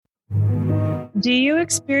Do you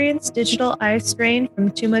experience digital eye strain from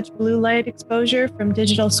too much blue light exposure from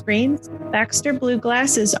digital screens? Baxter Blue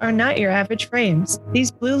glasses are not your average frames. These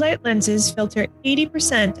blue light lenses filter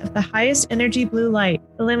 80% of the highest energy blue light,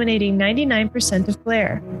 eliminating 99% of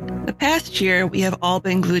glare. The past year, we have all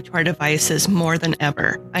been glued to our devices more than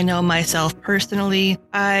ever. I know myself personally,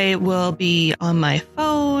 I will be on my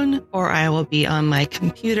phone or I will be on my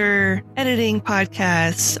computer editing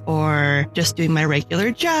podcasts or just doing my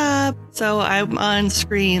regular job. So I'm on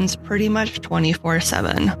screens pretty much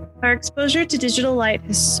 24/7. Our exposure to digital light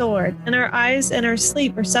has soared, and our eyes and our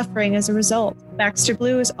sleep are suffering as a result. Baxter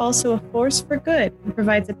Blue is also a force for good and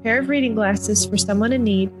provides a pair of reading glasses for someone in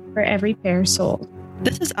need for every pair sold.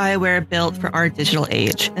 This is eyewear built for our digital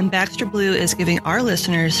age, and Baxter Blue is giving our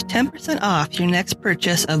listeners 10% off your next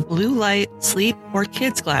purchase of blue light, sleep, or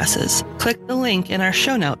kids glasses. Click the link in our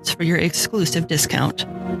show notes for your exclusive discount.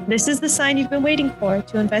 This is the sign you've been waiting for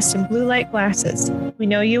to invest in blue light glasses. We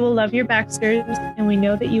know you will love your Baxters, and we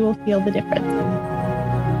know that you will feel the difference.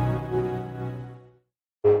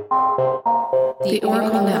 The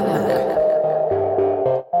Oracle Network.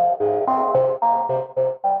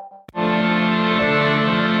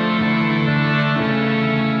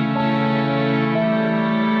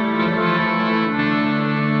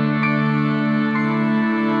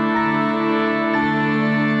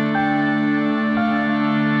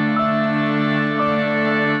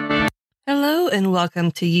 Hello and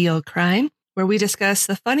welcome to Ye Olde Crime, where we discuss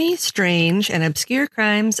the funny, strange, and obscure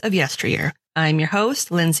crimes of yesteryear. I'm your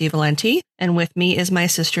host, Lindsay Valenti, and with me is my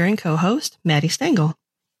sister and co-host, Maddie Stengel.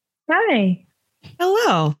 Hi.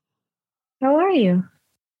 Hello. How are you?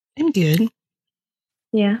 I'm good.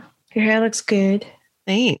 Yeah. Your hair looks good.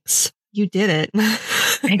 Thanks. You did it.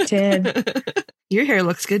 I did. Your hair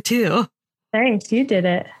looks good too. Thanks. You did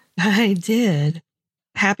it. I did.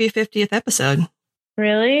 Happy 50th episode.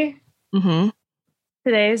 Really? Mm-hmm.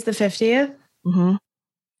 Today is the 50th? Mm-hmm.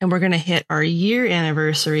 And we're going to hit our year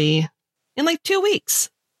anniversary in like 2 weeks.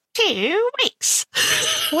 2 weeks.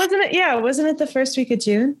 Wasn't it? Yeah. Wasn't it the first week of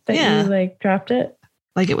June that you dropped it?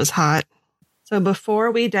 Like it was hot. So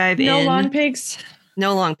before we dive in. No long pigs?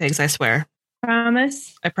 No long pigs, I swear.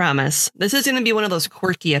 Promise? I promise. This is going to be one of those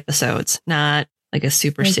quirky episodes, not like a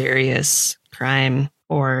super serious crime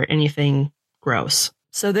or anything gross.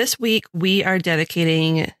 So this week we are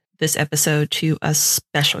dedicating this episode to a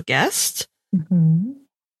special guest. Mm-hmm.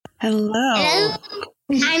 Hello.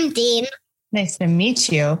 I'm Dean. Nice to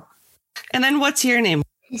meet you. And then what's your name?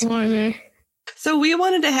 It's Warner. So we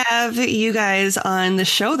wanted to have you guys on the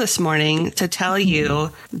show this morning to tell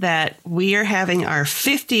you that we are having our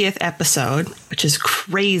 50th episode, which is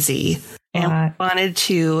crazy. And we wanted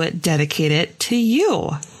to dedicate it to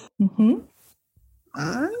you. Mm-hmm.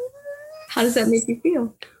 How does that make you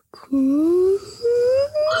feel?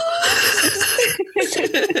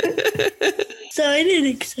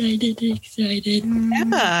 Excited.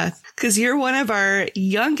 Yeah, because you're one of our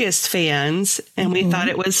youngest fans, and we thought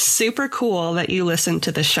it was super cool that you listened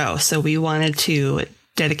to the show. So we wanted to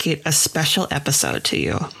dedicate a special episode to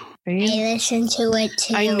you. I listen to it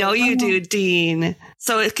too. I know you do, Dean.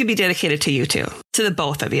 So it could be dedicated to you too, to the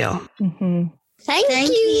both of you. Mm-hmm. Thank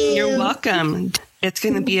you. You're welcome. It's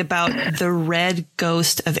going to be about the Red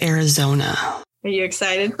Ghost of Arizona. Are you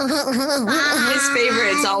excited? His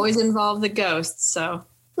favorites always involve the ghosts, so.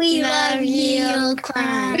 We love you,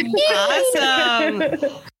 crime. Awesome.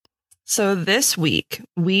 So this week,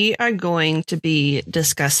 we are going to be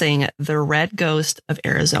discussing the Red Ghost of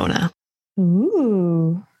Arizona.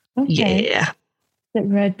 Ooh. Okay. Yeah. Is it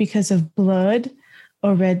red because of blood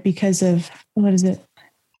or red because of, what is it?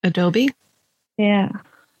 Adobe? Yeah.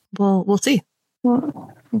 Well, we'll see.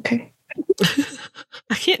 Well, okay.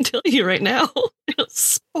 I can't tell you right now. It'll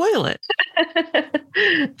spoil it.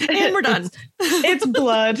 And we're done. It's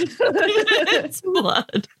blood. It's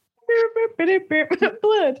blood.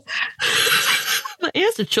 Blood. The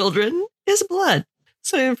answer, children, is blood.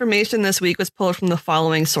 So information this week was pulled from the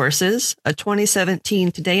following sources. A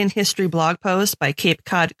 2017 Today in History blog post by Cape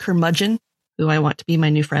Cod Curmudgeon, who I want to be my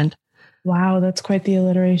new friend. Wow, that's quite the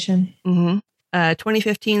alliteration. Mm-hmm. A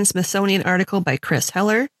 2015 Smithsonian article by Chris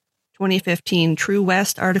Heller. 2015 True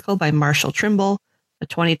West article by Marshall Trimble. A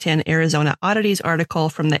 2010 Arizona Oddities article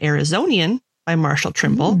from the Arizonian by Marshall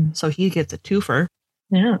Trimble. So he gets a twofer.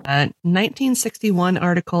 Yeah. A 1961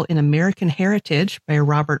 article in American Heritage by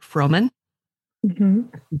Robert Froman. Mm-hmm.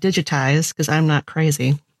 Digitized, because I'm not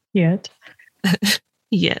crazy. Yet.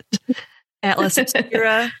 Atlas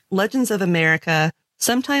Obscura, Legends of America,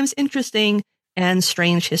 Sometimes Interesting, and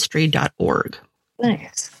strangehistory.org.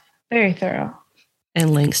 Nice. Very thorough.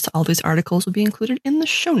 And links to all these articles will be included in the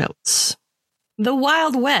show notes. The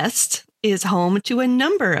Wild West is home to a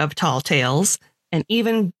number of tall tales and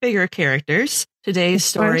even bigger characters. Today's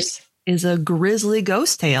story is a grisly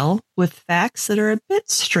ghost tale with facts that are a bit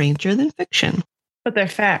stranger than fiction. But they're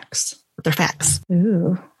facts.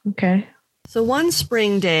 Ooh, okay. So one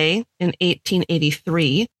spring day in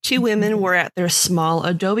 1883, two women were at their small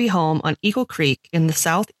adobe home on Eagle Creek in the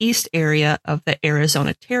southeast area of the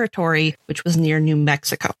Arizona Territory, which was near New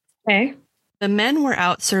Mexico. Okay. The men were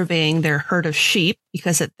out surveying their herd of sheep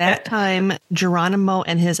because at that time, Geronimo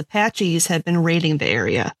and his Apaches had been raiding the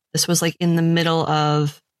area. This was like in the middle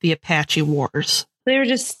of the Apache Wars. They were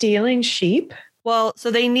just stealing sheep? Well,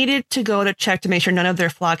 so they needed to go to check to make sure none of their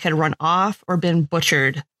flock had run off or been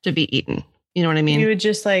butchered to be eaten. You know what I mean? You would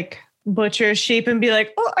just like butcher a sheep and be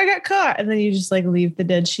like, oh, I got caught. And then you just like leave the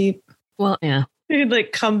dead sheep. Well, yeah. You'd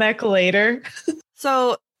like come back later.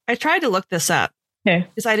 So I tried to look this up. Okay.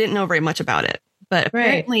 Because I didn't know very much about it. But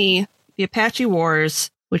apparently the Apache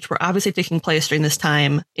Wars, which were obviously taking place during this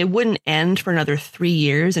time, it wouldn't end for another 3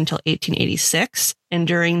 years until 1886. And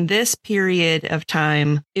during this period of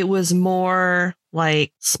time, it was more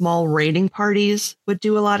like small raiding parties would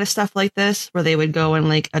do a lot of stuff like this, where they would go and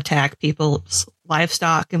like attack people's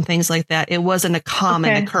livestock and things like that. It wasn't a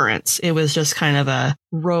common occurrence. It was just kind of a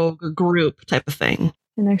rogue group type of thing.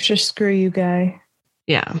 An extra screw you guy.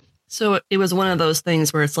 Yeah. So it was one of those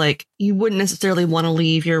things where it's like, you wouldn't necessarily want to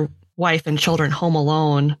leave your wife and children home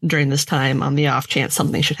alone during this time on the off chance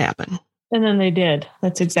something should happen. And then they did.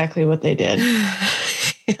 That's exactly what they did.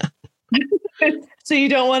 So you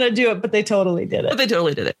don't want to do it, but they totally did it. But they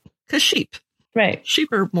totally did it. Because sheep. Right.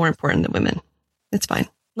 Sheep are more important than women. It's fine.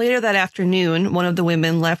 Later that afternoon, one of the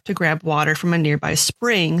women left to grab water from a nearby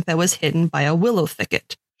spring that was hidden by a willow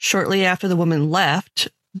thicket. Shortly after the woman left,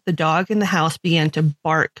 the dog in the house began to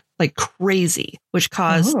bark like crazy, which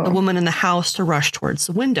caused the woman in the house to rush towards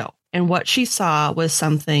the window. And what she saw was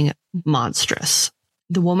something monstrous.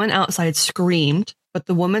 The woman outside screamed, but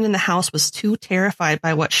the woman in the house was too terrified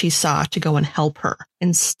by what she saw to go and help her.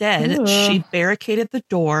 Instead, she barricaded the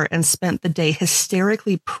door and spent the day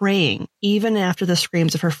hysterically praying, even after the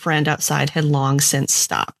screams of her friend outside had long since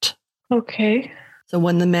stopped. Okay. So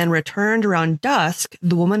when the men returned around dusk,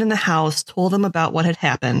 the woman in the house told them about what had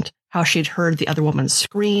happened, how she'd heard the other woman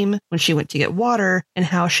scream when she went to get water, and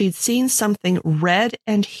how she'd seen something red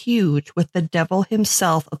and huge with the devil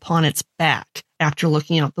himself upon its back after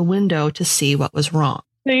looking out the window to see what was wrong.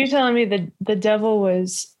 So you're telling me that the devil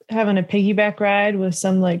was having a piggyback ride with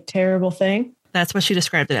some like terrible thing? That's what she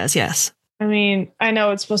described it as, yes. I mean, I know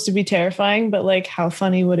it's supposed to be terrifying, but like how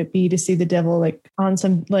funny would it be to see the devil like on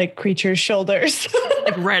some like creature's shoulders?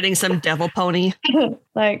 Like riding some devil pony.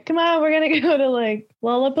 Like, come on, we're going to go to like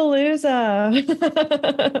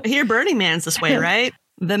Lollapalooza. I hear Burning Man's this way, right?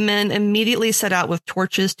 The men immediately set out with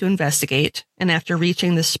torches to investigate, and after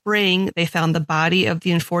reaching the spring, they found the body of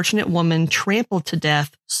the unfortunate woman trampled to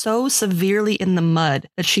death so severely in the mud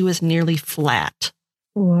that she was nearly flat.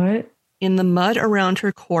 What? In the mud around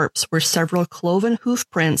her corpse were several cloven hoof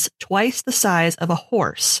prints twice the size of a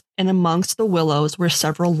horse, and amongst the willows were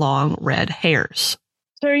several long red hairs.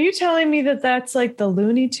 So are you telling me that that's like the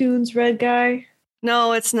Looney Tunes red guy?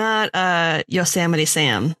 No, it's not Yosemite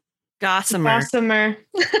Sam. Gossamer.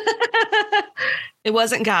 It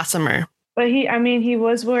wasn't Gossamer. But he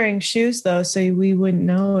was wearing shoes though, so we wouldn't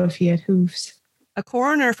know if he had hoofs. A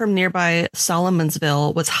coroner from nearby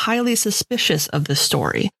Solomonsville was highly suspicious of this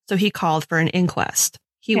story, so he called for an inquest.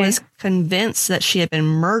 He was convinced that she had been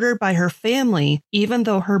murdered by her family, even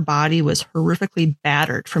though her body was horrifically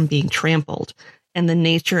battered from being trampled, and the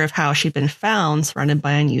nature of how she'd been found, surrounded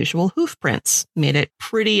by unusual hoof prints, made it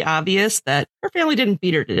pretty obvious that her family didn't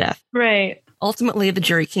beat her to death. Right. Ultimately, the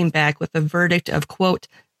jury came back with a verdict of, quote,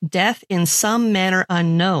 death in some manner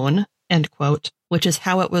unknown, end quote, which is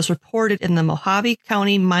how it was reported in the Mojave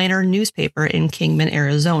County Miner newspaper in Kingman,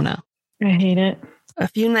 Arizona. I hate it. A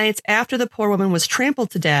few nights after the poor woman was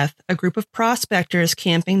trampled to death, a group of prospectors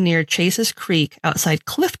camping near Chase's Creek outside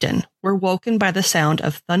Clifton were woken by the sound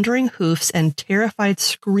of thundering hoofs and terrified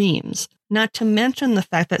screams, not to mention the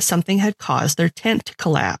fact that something had caused their tent to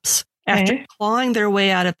collapse. After clawing their way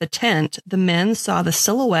out of the tent, the men saw the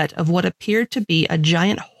silhouette of what appeared to be a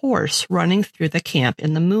giant horse running through the camp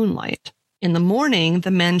in the moonlight. In the morning, the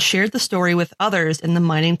men shared the story with others in the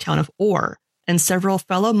mining town of Orr, and several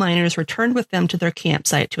fellow miners returned with them to their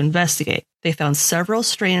campsite to investigate. They found several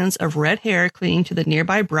strands of red hair clinging to the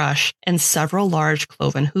nearby brush and several large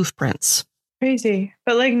cloven hoof prints. Crazy.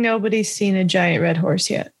 But like nobody's seen a giant red horse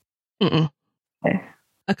yet. Mm-mm. Okay.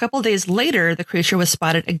 A couple days later, the creature was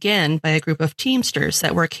spotted again by a group of teamsters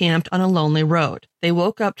that were camped on a lonely road. They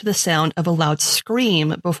woke up to the sound of a loud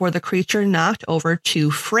scream before the creature knocked over 2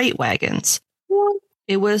 freight wagons.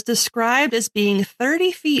 It was described as being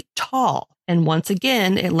 30 feet tall, and once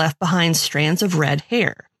again, it left behind strands of red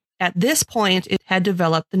hair. At this point, it had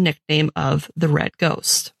developed the nickname of the Red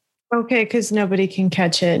Ghost. Okay, because nobody can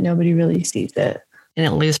catch it. Nobody really sees it. And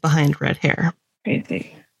it leaves behind red hair.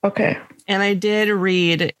 Crazy. Okay. And I did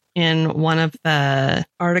read in one of the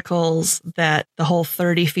articles that the whole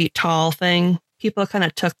 30 feet tall thing, people kind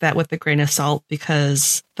of took that with a grain of salt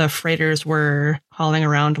because the freighters were hauling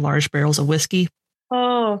around large barrels of whiskey.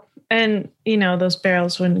 Oh, and those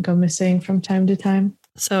barrels wouldn't go missing from time to time.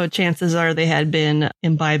 So chances are they had been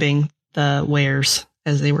imbibing the wares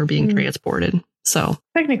as they were being transported. So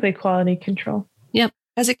technically quality control. Yep.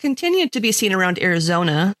 As it continued to be seen around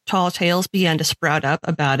Arizona, tall tales began to sprout up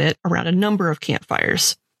about it around a number of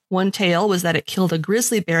campfires. One tale was that it killed a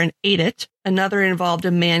grizzly bear and ate it. Another involved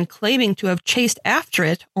a man claiming to have chased after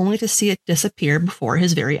it only to see it disappear before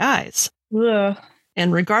his very eyes. Ugh.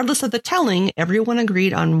 And regardless of the telling, everyone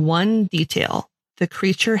agreed on one detail. The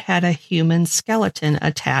creature had a human skeleton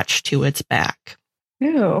attached to its back.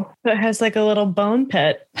 Ew. It has like a little bone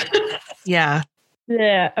pit. Yeah.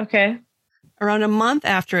 Yeah. Okay. Around a month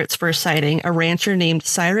after its first sighting, a rancher named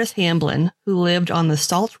Cyrus Hamblin, who lived on the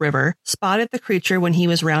Salt River, spotted the creature when he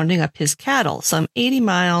was rounding up his cattle, some 80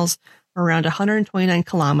 miles, around 129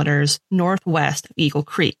 kilometers northwest of Eagle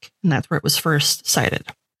Creek. And that's where it was first sighted.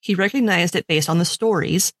 He recognized it based on the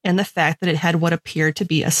stories and the fact that it had what appeared to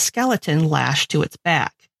be a skeleton lashed to its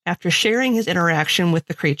back. After sharing his interaction with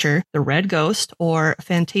the creature, the Red Ghost, or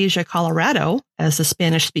Fantasia Colorado, as the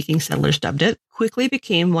Spanish-speaking settlers dubbed it, quickly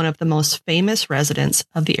became one of the most famous residents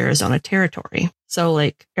of the Arizona Territory. So,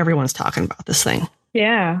 everyone's talking about this thing.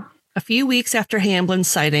 Yeah. A few weeks after Hamblin's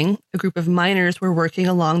sighting, a group of miners were working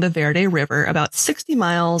along the Verde River about 60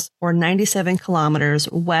 miles or 97 kilometers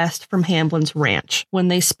west from Hamblin's ranch when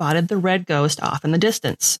they spotted the Red Ghost off in the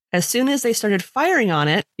distance. As soon as they started firing on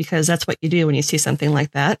it, because that's what you do when you see something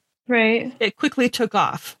like that, right, it quickly took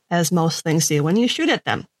off, as most things do when you shoot at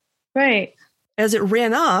them. Right. As it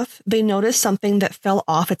ran off, they noticed something that fell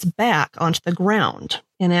off its back onto the ground.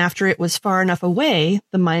 And after it was far enough away,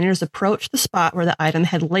 the miners approached the spot where the item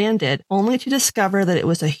had landed, only to discover that it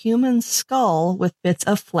was a human skull with bits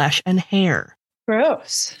of flesh and hair.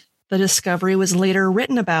 Gross. The discovery was later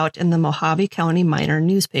written about in the Mojave County Miner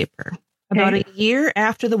newspaper. About a year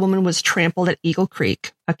after the woman was trampled at Eagle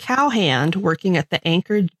Creek, a cowhand working at the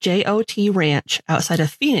Anchor JOT Ranch outside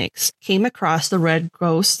of Phoenix came across the Red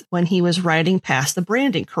Ghost when he was riding past the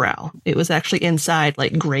branding corral. It was actually inside,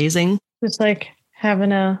 grazing. Just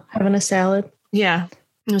having a salad. Yeah.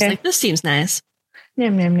 It was this seems nice.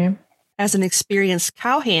 Yum, yum, yum. As an experienced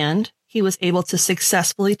cowhand, he was able to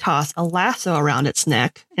successfully toss a lasso around its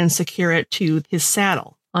neck and secure it to his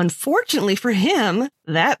saddle. Unfortunately for him,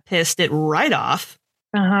 that pissed it right off.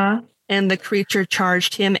 Uh-huh. And the creature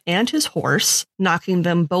charged him and his horse, knocking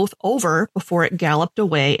them both over before it galloped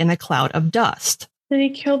away in a cloud of dust. Did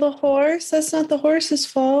he kill the horse? That's not the horse's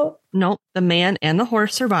fault. Nope, the man and the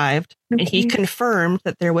horse survived, and he confirmed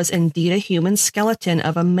that there was indeed a human skeleton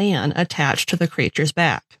of a man attached to the creature's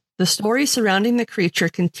back. The story surrounding the creature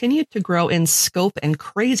continued to grow in scope and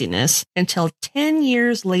craziness until 10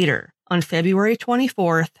 years later, on February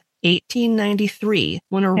 24th, 1893,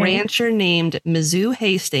 when a rancher named Mizzou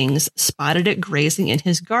Hastings spotted it grazing in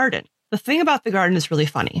his garden. The thing about the garden is really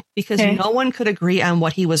funny because no one could agree on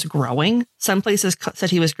what he was growing. Some places said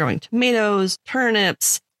he was growing tomatoes,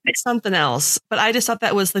 turnips, something else. But I just thought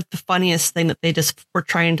that was the funniest thing, that they just were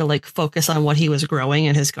trying to focus on what he was growing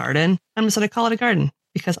in his garden. I'm just going to call it a garden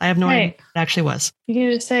because I have no idea what it actually was. You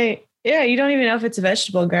can just say, yeah, you don't even know if it's a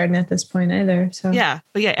vegetable garden at this point either. So yeah,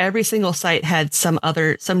 but every single site had some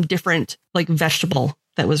different vegetable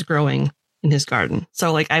that was growing in his garden.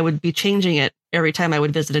 So I would be changing it every time I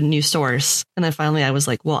would visit a new source. And then finally I was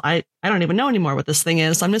like, well, I don't even know anymore what this thing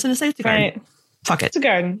is. So I'm just going to say it's a garden. Right. Fuck it. It's a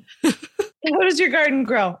garden. How does your garden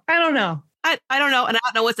grow? I don't know. I don't know. And I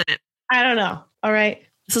don't know what's in it. I don't know. All right.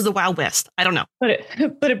 This is the Wild West. I don't know.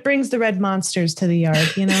 But it brings the red monsters to the yard,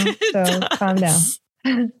 So calm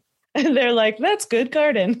down. And they're like, that's good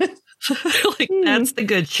garden. That's the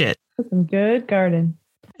good shit. That's some good garden.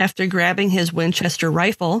 After grabbing his Winchester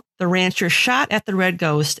rifle, the rancher shot at the Red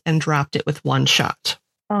Ghost and dropped it with one shot.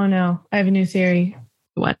 Oh, no. I have a new theory.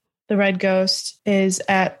 What? The Red Ghost is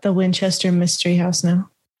at the Winchester Mystery House now.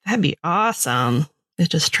 That'd be awesome. It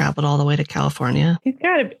just traveled all the way to California. He's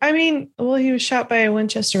got to. He was shot by a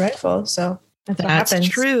Winchester rifle, so that's what happens.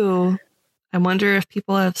 True. I wonder if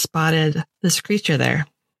people have spotted this creature there.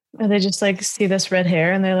 Or they just like see this red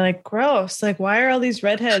hair and they're like, gross. Like, why are all these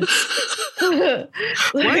redheads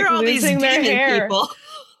Why are all these losing their demon hair? people?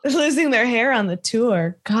 Losing their hair on the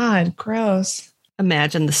tour. God, gross.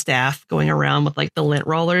 Imagine the staff going around with like the lint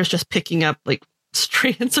rollers, just picking up like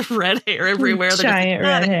strands of red hair everywhere. Giant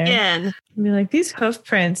red hair. Again. And be like, these hoof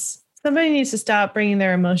prints. Somebody needs to stop bringing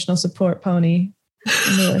their emotional support pony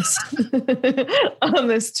on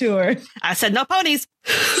this tour. I said no ponies.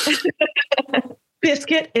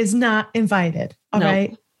 Biscuit is not invited. All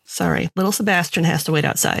right. Sorry, little Sebastian has to wait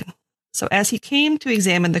outside. So as he came to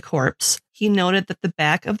examine the corpse, he noted that the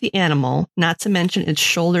back of the animal, not to mention its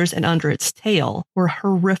shoulders and under its tail, were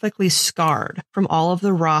horrifically scarred from all of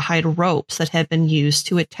the rawhide ropes that had been used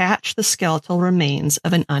to attach the skeletal remains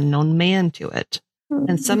of an unknown man to it.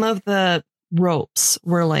 And some of the ropes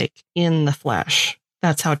were like in the flesh.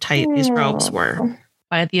 That's how tight these ropes were.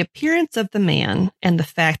 By the appearance of the man and the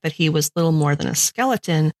fact that he was little more than a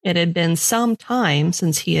skeleton, it had been some time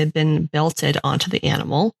since he had been belted onto the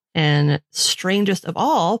animal. And strangest of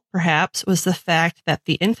all, perhaps, was the fact that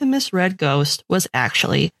the infamous red ghost was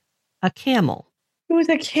actually a camel. It was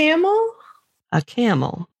a camel? A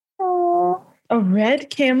camel. Oh, a red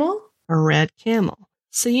camel? A red camel.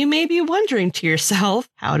 So you may be wondering to yourself,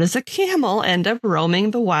 how does a camel end up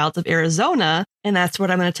roaming the wilds of Arizona? And that's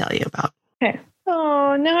what I'm going to tell you about. Okay.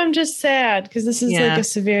 Oh, now I'm just sad because this is like a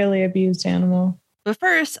severely abused animal. But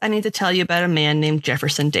first, I need to tell you about a man named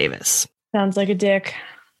Jefferson Davis. Sounds like a dick.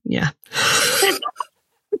 Yeah.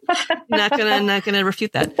 not gonna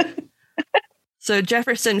refute that. So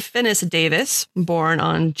Jefferson Finis Davis, born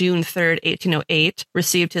on June 3rd, 1808,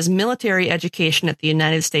 received his military education at the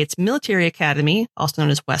United States Military Academy, also known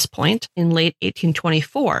as West Point, in late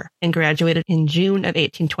 1824 and graduated in June of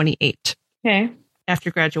 1828. Okay. After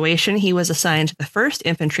graduation, he was assigned to the 1st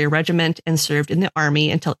Infantry Regiment and served in the Army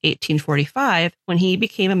until 1845, when he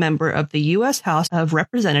became a member of the U.S. House of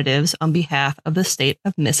Representatives on behalf of the state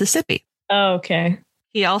of Mississippi. Oh, okay.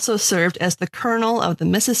 He also served as the colonel of the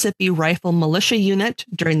Mississippi Rifle Militia Unit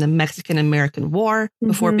during the Mexican-American War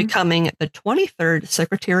before becoming the 23rd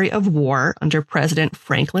Secretary of War under President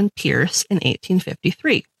Franklin Pierce in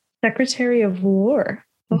 1853. Secretary of War.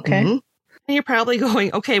 Okay. And you're probably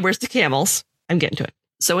going, okay, where's the camels? I'm getting to it.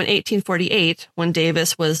 So in 1848, when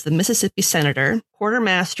Davis was the Mississippi Senator,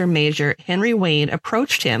 Quartermaster Major Henry Wayne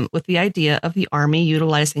approached him with the idea of the Army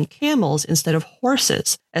utilizing camels instead of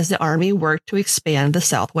horses as the Army worked to expand the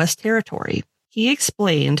Southwest Territory. He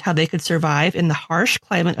explained how they could survive in the harsh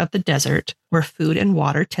climate of the desert where food and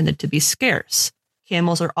water tended to be scarce.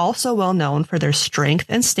 Camels are also well known for their strength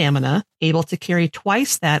and stamina, able to carry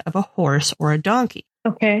twice that of a horse or a donkey.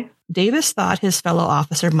 Okay. Davis thought his fellow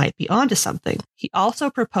officer might be onto something. He also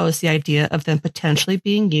proposed the idea of them potentially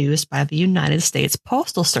being used by the United States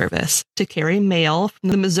Postal Service to carry mail from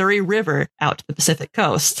the Missouri River out to the Pacific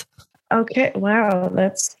coast. Okay. Wow.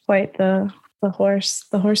 That's quite the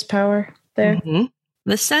horsepower there.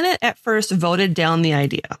 The Senate at first voted down the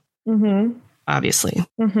idea. Obviously.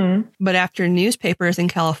 But after newspapers in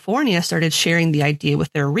California started sharing the idea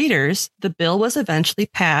with their readers, the bill was eventually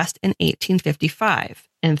passed in 1855.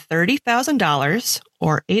 And $30,000,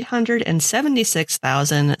 or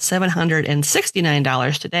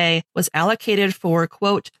 $876,769 today, was allocated for,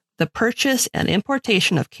 quote, the purchase and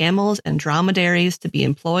importation of camels and dromedaries to be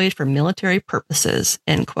employed for military purposes,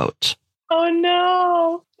 end quote. Oh,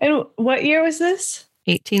 no. And what year was this?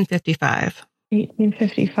 1855.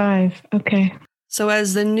 1855. Okay. So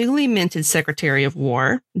as the newly minted Secretary of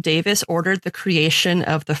War, Davis ordered the creation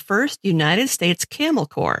of the first United States Camel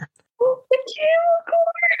Corps. Oh, the Camel Corps.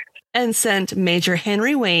 And sent Major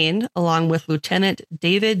Henry Wayne, along with Lieutenant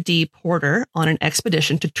David D. Porter, on an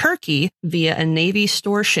expedition to Turkey via a Navy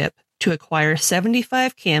store ship to acquire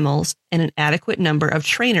 75 camels and an adequate number of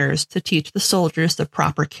trainers to teach the soldiers the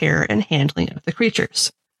proper care and handling of the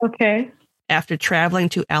creatures. Okay. After traveling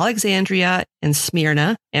to Alexandria and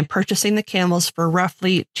Smyrna and purchasing the camels for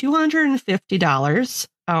roughly $250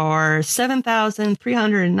 or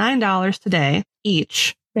 $7,309 today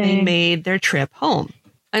each, they made their trip home.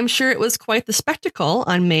 I'm sure it was quite the spectacle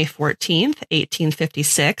on May 14th,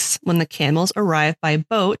 1856, when the camels arrived by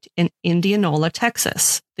boat in Indianola,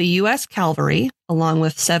 Texas. The U.S. cavalry, along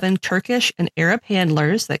with 7 Turkish and Arab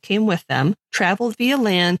handlers that came with them, traveled via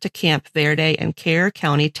land to Camp Verde in Kerr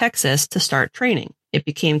County, Texas, to start training. It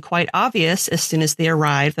became quite obvious as soon as they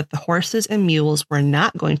arrived that the horses and mules were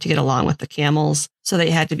not going to get along with the camels, so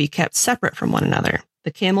they had to be kept separate from one another.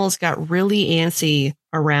 The camels got really antsy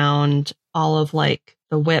around all of like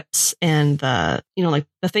the whips and the, like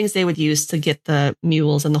the things they would use to get the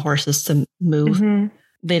mules and the horses to move.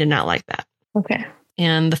 They did not like that. Okay.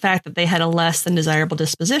 And the fact that they had a less than desirable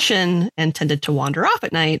disposition and tended to wander off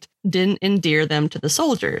at night didn't endear them to the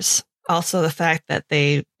soldiers. Also, the fact that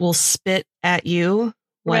they will spit at you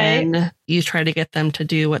when you try to get them to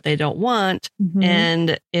do what they don't want. Mhm.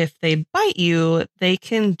 And if they bite you, they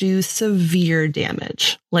can do severe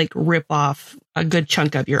damage, like rip off a good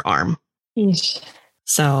chunk of your arm. Eesh.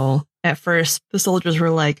 So at first, the soldiers were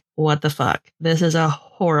like, what the fuck? This is a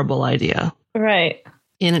horrible idea. Right.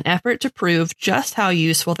 In an effort to prove just how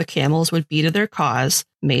useful the camels would be to their cause,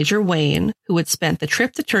 Major Wayne, who had spent the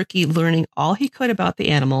trip to Turkey learning all he could about the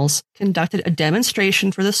animals, conducted a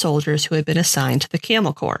demonstration for the soldiers who had been assigned to the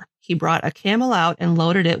Camel Corps. He brought a camel out and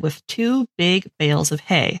loaded it with 2 big bales of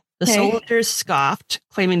hay. The soldiers scoffed,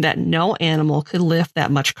 claiming that no animal could lift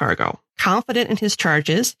that much cargo. Confident in his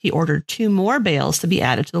charges, he ordered 2 more bales to be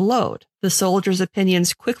added to the load. The soldiers'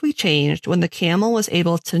 opinions quickly changed when the camel was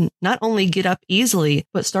able to not only get up easily,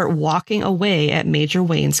 but start walking away at Major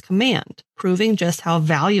Wayne's command, proving just how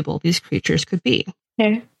valuable these creatures could be.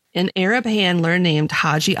 Okay. An Arab handler named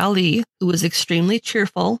Haji Ali, who was extremely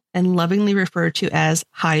cheerful and lovingly referred to as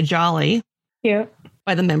Hi Jolly Cute.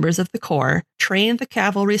 by the members of the Corps, trained the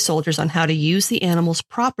cavalry soldiers on how to use the animals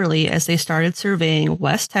properly as they started surveying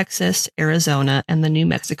West Texas, Arizona, and the New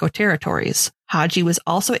Mexico territories. Haji was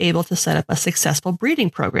also able to set up a successful breeding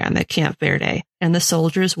program at Camp Verde, and the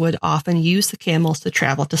soldiers would often use the camels to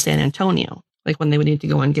travel to San Antonio, like when they would need to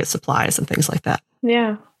go and get supplies and things like that.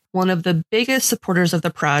 Yeah. One of the biggest supporters of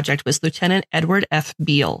the project was Lieutenant Edward F.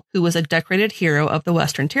 Beale, who was a decorated hero of the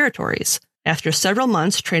Western Territories. After several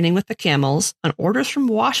months training with the camels, on orders from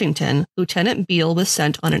Washington, Lieutenant Beale was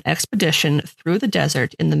sent on an expedition through the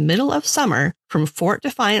desert in the middle of summer from Fort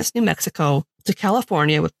Defiance, New Mexico, to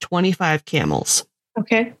California with 25 camels.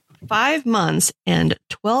 Okay. 5 months and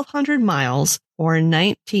 1,200 miles, or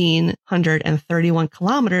 1,931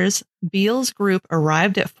 kilometers, Beale's group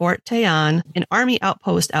arrived at Fort Tejon, an army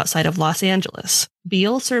outpost outside of Los Angeles.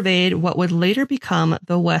 Beale surveyed what would later become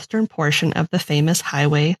the western portion of the famous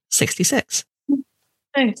Highway 66.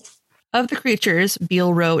 Nice. Of the creatures,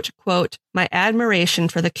 Beale wrote, quote, "My admiration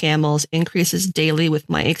for the camels increases daily with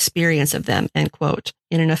my experience of them," end quote,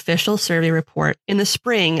 in an official survey report in the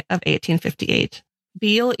spring of 1858.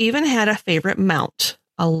 Beale even had a favorite mount,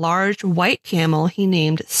 a large white camel he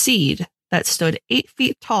named Seed that stood 8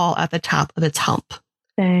 feet tall at the top of its hump.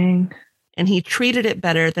 Dang. And he treated it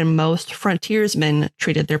better than most frontiersmen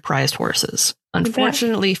treated their prized horses.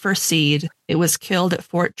 Unfortunately for Seed, it was killed at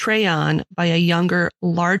Fort Tejon by a younger,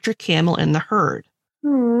 larger camel in the herd.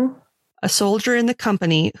 Hmm. A soldier in the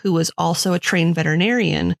company, who was also a trained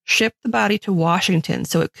veterinarian, shipped the body to Washington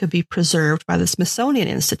so it could be preserved by the Smithsonian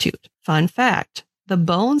Institute. Fun fact, the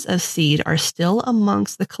bones of Seed are still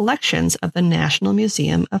amongst the collections of the National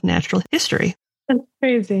Museum of Natural History. That's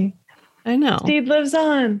crazy. I know. Seed lives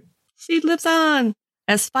on. Seed lives on.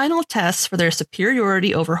 As final tests for their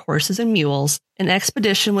superiority over horses and mules, an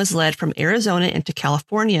expedition was led from Arizona into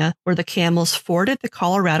California, where the camels forded the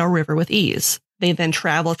Colorado River with ease. They then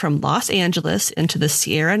traveled from Los Angeles into the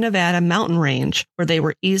Sierra Nevada mountain range, where they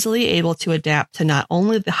were easily able to adapt to not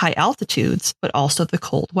only the high altitudes, but also the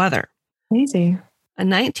cold weather. Easy. A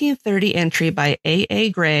 1930 entry by A.A.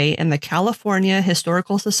 Gray in the California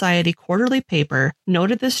Historical Society quarterly paper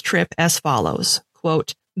noted this trip as follows,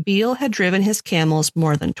 quote, "Beale had driven his camels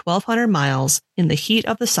more than 1,200 miles in the heat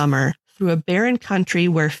of the summer through a barren country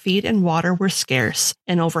where feed and water were scarce,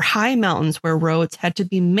 and over high mountains where roads had to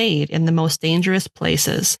be made in the most dangerous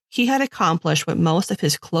places. He had accomplished what most of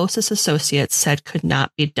his closest associates said could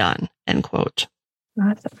not be done," end quote.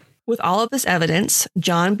 Awesome. With all of this evidence,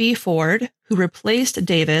 John B. Ford, who replaced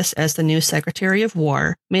Davis as the new Secretary of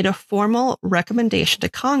War, made a formal recommendation to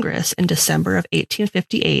Congress in December of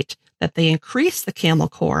 1858 that they increase the Camel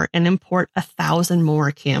Corps and import 1,000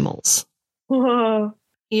 more camels. Whoa.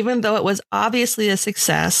 Even though it was obviously a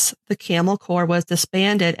success, the Camel Corps was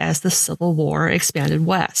disbanded as the Civil War expanded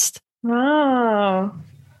west. Oh.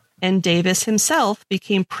 And Davis himself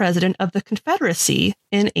became president of the Confederacy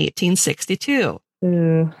in 1862.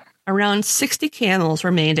 Ooh. Around 60 camels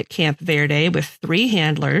remained at Camp Verde with 3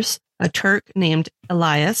 handlers, a Turk named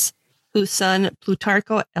Elias, whose son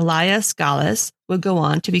Plutarco Elias Gales would go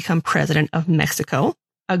on to become president of Mexico,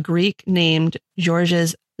 a Greek named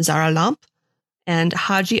Georges Zaralamp, and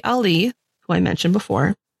Haji Ali, who I mentioned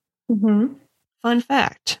before. Mm-hmm. Fun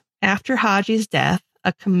fact, after Haji's death,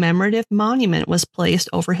 a commemorative monument was placed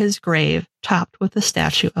over his grave, topped with a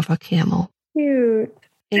statue of a camel. Cute.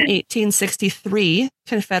 In 1863,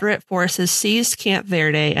 Confederate forces seized Camp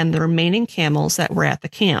Verde and the remaining camels that were at the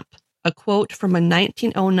camp. A quote from a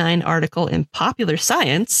 1909 article in Popular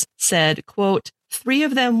Science said, quote, 3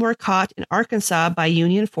 of them were caught in Arkansas by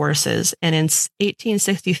Union forces, and in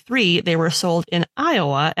 1863, they were sold in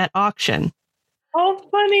Iowa at auction. Oh,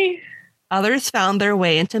 funny. Others found their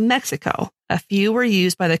way into Mexico. A few were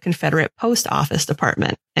used by the Confederate Post Office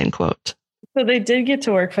Department, end quote. So they did get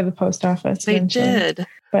to work for the post office. They eventually, did.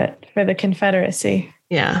 But for the Confederacy.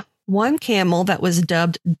 Yeah. One camel that was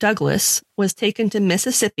dubbed Douglas was taken to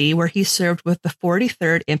Mississippi, where he served with the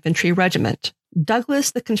 43rd Infantry Regiment.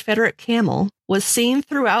 Douglas, the Confederate camel, was seen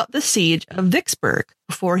throughout the siege of Vicksburg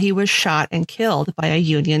before he was shot and killed by a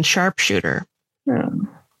Union sharpshooter. Oh.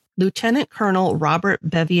 Lieutenant Colonel Robert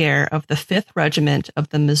Bevier of the 5th Regiment of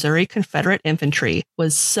the Missouri Confederate Infantry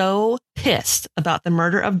was so pissed about the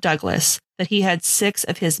murder of Douglas that he had 6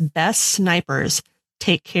 of his best snipers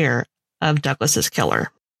take care of Douglas's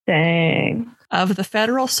killer. Dang. Of the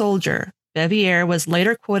Federal soldier, Bevier was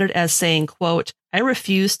later quoted as saying, quote, "I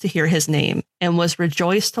refused to hear his name and was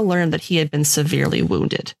rejoiced to learn that he had been severely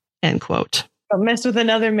wounded," end quote. Don't mess with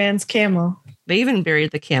another man's camel. They even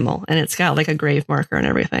buried the camel, and it's got like a grave marker and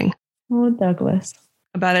everything. Oh, Douglas.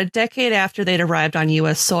 About a decade after they'd arrived on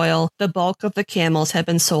U.S. soil, the bulk of the camels had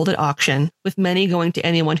been sold at auction, with many going to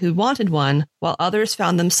anyone who wanted one, while others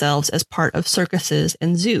found themselves as part of circuses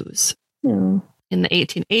and zoos. Oh. In the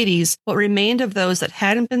 1880s, what remained of those that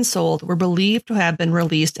hadn't been sold were believed to have been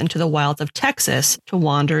released into the wilds of Texas to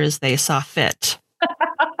wander as they saw fit.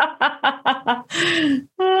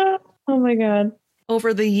 Oh my God.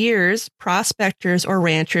 Over the years, prospectors or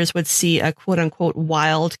ranchers would see a quote-unquote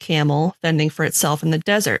wild camel fending for itself in the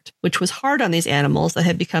desert, which was hard on these animals that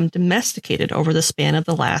had become domesticated over the span of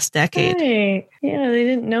the last decade. Right. Yeah, they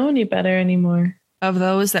didn't know any better anymore. Of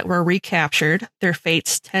those that were recaptured, their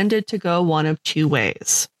fates tended to go one of 2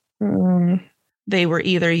 ways. Mm. They were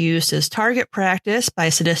either used as target practice by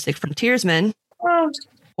sadistic frontiersmen, Oh.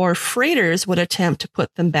 or freighters would attempt to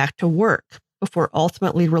put them back to work before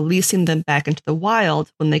ultimately releasing them back into the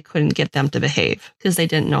wild when they couldn't get them to behave because they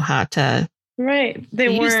didn't know how to Right. They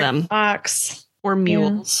use weren't them. ox. Or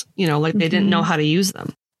mules, they didn't know how to use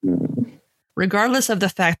them. Mm. Regardless of the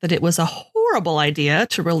fact that it was a horrible idea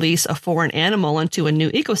to release a foreign animal into a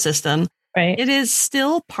new ecosystem, Right. it is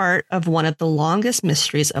still part of one of the longest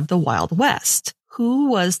mysteries of the Wild West. Who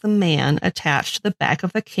was the man attached to the back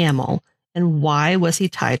of the camel, and why was he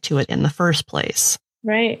tied to it in the first place?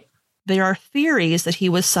 Right. There are theories that he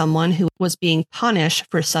was someone who was being punished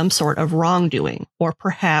for some sort of wrongdoing, or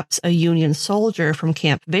perhaps a Union soldier from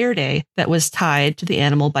Camp Verde that was tied to the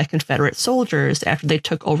animal by Confederate soldiers after they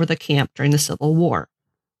took over the camp during the Civil War.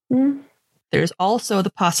 Mm. There's also the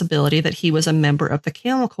possibility that he was a member of the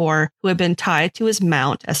Camel Corps who had been tied to his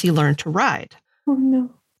mount as he learned to ride. Oh, no.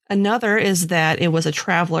 Another is that it was a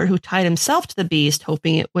traveler who tied himself to the beast,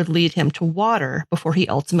 hoping it would lead him to water before he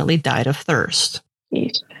ultimately died of thirst.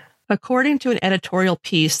 Jeez. According to an editorial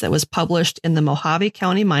piece that was published in the Mojave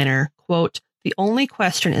County Miner, quote, "The only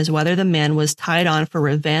question is whether the man was tied on for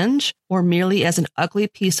revenge or merely as an ugly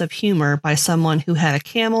piece of humor by someone who had a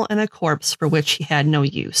camel and a corpse for which he had no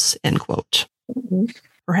use," end quote. Mm-hmm.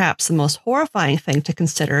 Perhaps the most horrifying thing to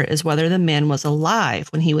consider is whether the man was alive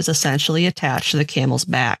when he was essentially attached to the camel's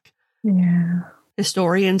back. Yeah.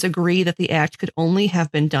 Historians agree that the act could only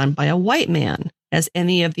have been done by a white man, as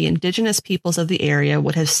any of the indigenous peoples of the area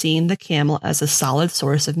would have seen the camel as a solid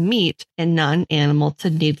source of meat and not an animal to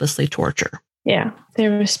needlessly torture. Yeah. They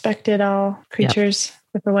respected all creatures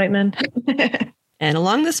with the white men. And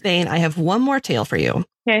along this vein, I have one more tale for you.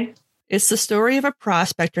 Okay. It's the story of a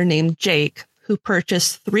prospector named Jake who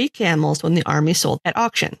purchased 3 camels when the army sold at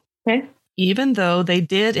auction. Okay. Even though they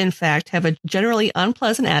did, in fact, have a generally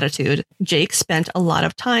unpleasant attitude, Jake spent a lot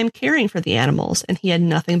of time caring for the animals, and he had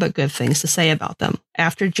nothing but good things to say about them.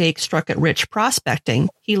 After Jake struck it rich prospecting,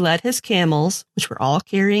 he led his camels, which were all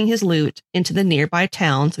carrying his loot, into the nearby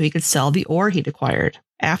town so he could sell the ore he'd acquired.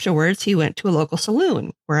 Afterwards, he went to a local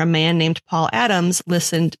saloon, where a man named Paul Adams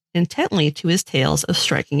listened intently to his tales of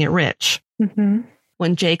striking it rich. Mm-hmm.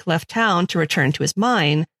 When Jake left town to return to his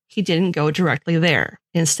mine, he didn't go directly there,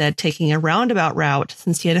 instead taking a roundabout route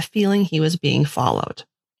since he had a feeling he was being followed.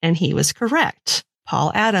 And he was correct.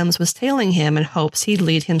 Paul Adams was tailing him in hopes he'd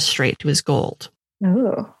lead him straight to his gold.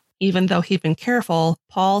 Oh. Even though he'd been careful,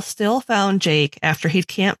 Paul still found Jake after he'd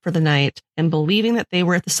camped for the night, and believing that they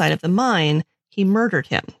were at the site of the mine, he murdered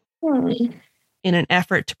him. In an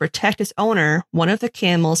effort to protect its owner, one of the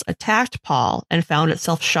camels attacked Paul and found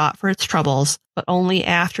itself shot for its troubles, but only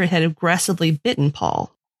after it had aggressively bitten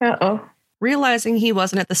Paul. Uh-oh. Realizing he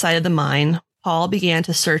wasn't at the site of the mine, Paul began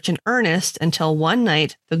to search in earnest until one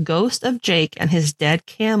night the ghost of Jake and his dead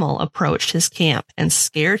camel approached his camp and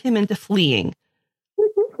scared him into fleeing.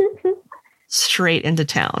 straight into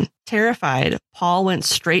town. Terrified, Paul went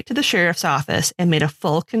straight to the sheriff's office and made a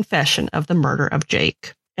full confession of the murder of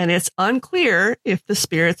Jake. And it's unclear if the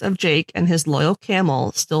spirits of Jake and his loyal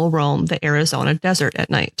camel still roam the Arizona desert at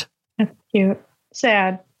night. That's cute.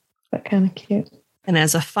 Sad, but kind of cute. And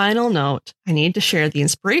as a final note, I need to share the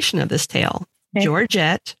inspiration of this tale. Okay.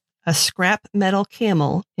 Georgette, a scrap metal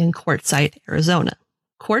camel in Quartzsite, Arizona.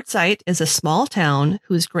 Quartzsite is a small town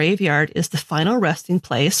whose graveyard is the final resting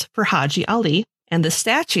place for Haji Ali, and the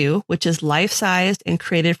statue, which is life-sized and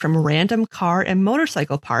created from random car and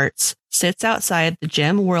motorcycle parts, sits outside the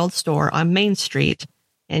Gem World store on Main Street.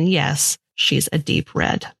 And yes, she's a deep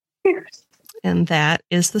red. And that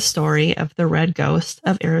is the story of the Red Ghost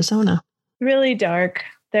of Arizona. Really dark.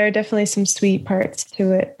 There are definitely some sweet parts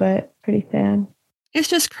to it, but pretty sad. It's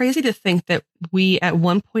just crazy to think that we, at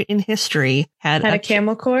one point in history, had a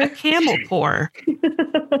camel core. A camel core.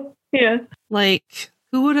 Yeah. Like,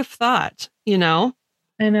 who would have thought, you know?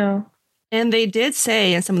 I know. And they did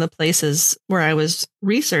say in some of the places where I was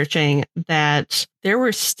researching that there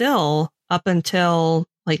were still, up until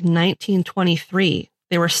like 1923,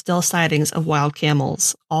 there were still sightings of wild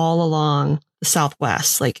camels all along the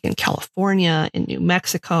Southwest, like in California, in New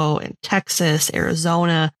Mexico, in Texas,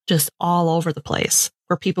 Arizona, just all over the place,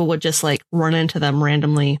 where people would just like run into them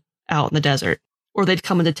randomly out in the desert, or they'd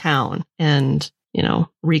come into town and, you know,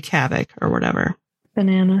 wreak havoc or whatever.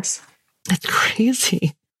 Bananas. It's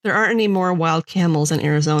crazy. There aren't any more wild camels in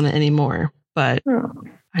Arizona anymore, but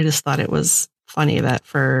I just thought it was funny that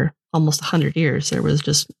for almost 100 years, there was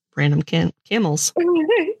just random camels.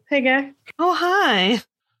 Hey, guy. Oh, hi.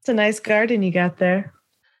 It's a nice garden you got there.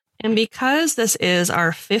 And because this is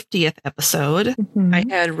our 50th episode, I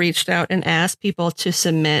had reached out and asked people to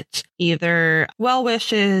submit either well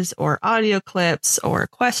wishes or audio clips or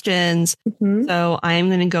questions. So I'm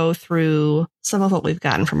going to go through some of what we've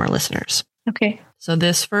gotten from our listeners. Okay. So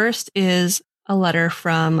this first is a letter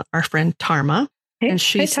from our friend Tarma. Hey, and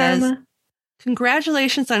she says, Tarma.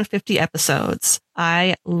 Congratulations on 50 episodes.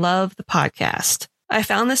 I love the podcast. I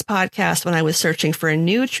found this podcast when I was searching for a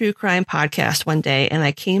new true crime podcast one day, and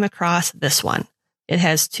I came across this one. It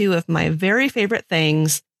has two of my very favorite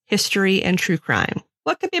things, history and true crime.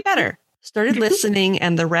 What could be better? Started listening,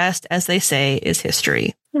 and the rest, as they say, is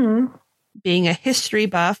history. Being a history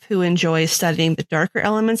buff who enjoys studying the darker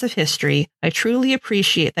elements of history, I truly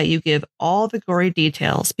appreciate that you give all the gory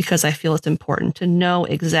details because I feel it's important to know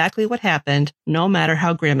exactly what happened, no matter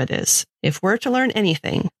how grim it is. If we're to learn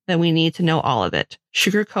anything, then we need to know all of it.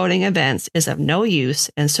 Sugarcoating events is of no use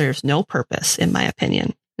and serves no purpose, in my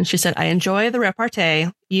opinion. And she said, I enjoy the repartee.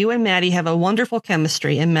 You and Maddie have a wonderful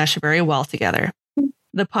chemistry and mesh very well together.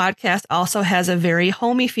 The podcast also has a very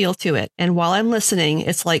homey feel to it, and while I'm listening,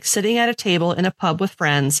 it's like sitting at a table in a pub with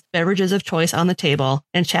friends, beverages of choice on the table,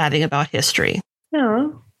 and chatting about history.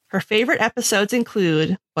 Oh. Her favorite episodes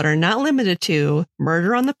include, but are not limited to,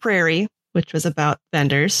 Murder on the Prairie, which was about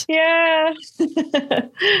vendors. Yeah.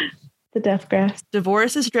 The death grass.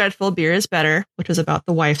 Divorce is Dreadful, Beer is Better, which was about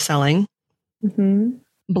the wife selling.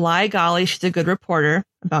 Bly Golly, She's a Good Reporter,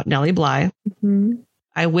 about Nellie Bly.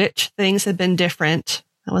 I Wish Things Had Been Different.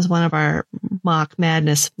 That was one of our mock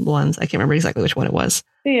madness ones. I can't remember exactly which one it was.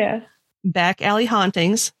 Yeah. Back Alley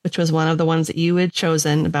Hauntings, which was one of the ones that you had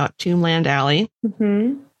chosen about Tombland Alley.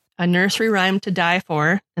 A Nursery Rhyme to Die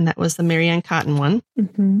For, and that was the Marianne Cotton one.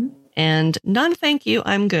 And None Thank You,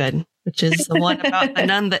 I'm Good, which is the one about the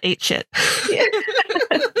nun that ate shit.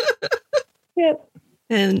 Yep.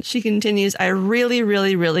 And she continues, I really,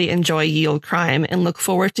 really, really enjoy Ye Olde Crime and look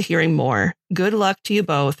forward to hearing more. Good luck to you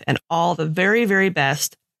both and all the very, very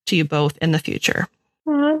best to you both in the future.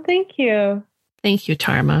 Oh, thank you. Thank you,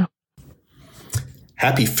 Tarma.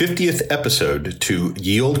 Happy 50th episode to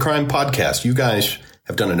Ye Olde Crime Podcast. You guys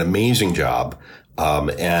have done an amazing job.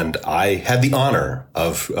 And I had the honor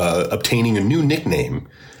of obtaining a new nickname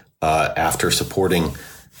after supporting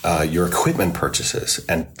your equipment purchases.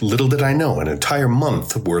 And little did I know, an entire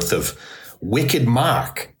month worth of wicked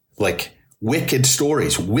mock, like wicked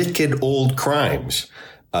stories, wicked old crimes.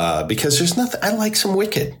 Because there's nothing, I like some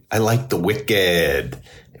wicked. I like the wicked.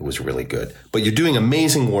 It was really good. But you're doing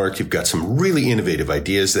amazing work. You've got some really innovative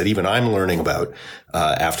ideas that even I'm learning about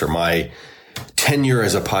after my tenure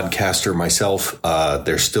as a podcaster myself.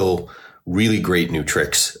 There's still really great new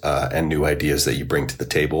tricks and new ideas that you bring to the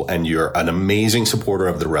table. And you're an amazing supporter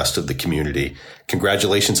of the rest of the community.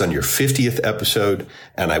 Congratulations on your 50th episode.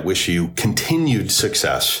 And I wish you continued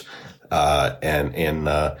success and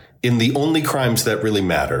in the only crimes that really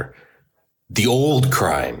matter, the old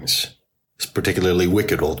crimes, particularly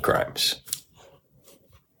wicked old crimes.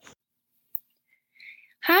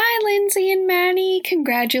 Hi, Lindsay and Maddie.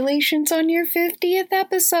 Congratulations on your 50th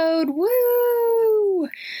episode. Woo!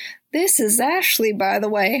 This is Ashley, by the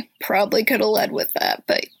way. Probably could have led with that,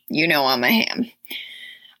 but you know I'm a ham.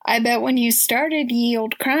 I bet when you started Ye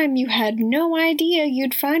Olde Crime, you had no idea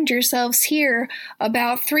you'd find yourselves here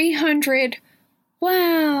about 300,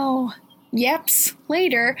 yeps,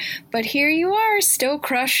 later, but here you are, still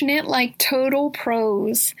crushing it like total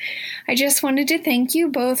pros. I just wanted to thank you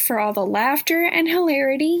both for all the laughter and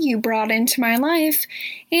hilarity you brought into my life,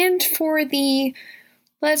 and for the,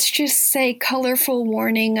 let's just say, colorful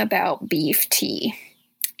warning about beef tea.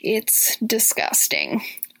 It's disgusting.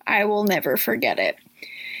 I will never forget it.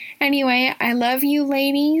 Anyway, I love you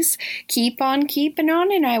ladies. Keep on keeping on,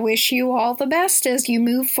 and I wish you all the best as you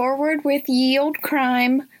move forward with Ye Olde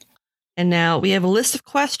Crime. And now we have a list of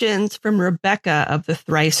questions from Rebecca of the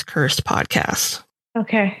Thrice Cursed podcast.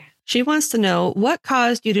 Okay. She wants to know, what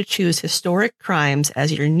caused you to choose historic crimes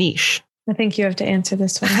as your niche? I think you have to answer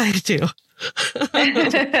this one. I do.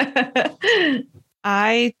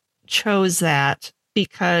 I chose that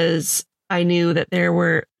because I knew that there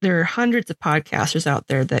are hundreds of podcasters out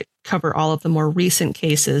there that cover all of the more recent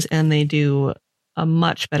cases, and they do a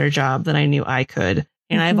much better job than I knew I could.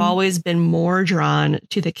 And I've always been more drawn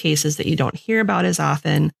to the cases that you don't hear about as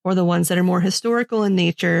often, or the ones that are more historical in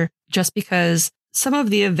nature, just because some of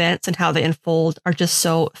the events and how they unfold are just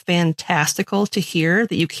so fantastical to hear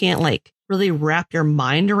that you can't like really wrap your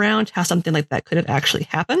mind around how something like that could have actually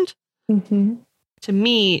happened. Mm-hmm. To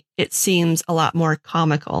me, it seems a lot more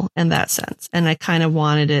comical in that sense. And I kind of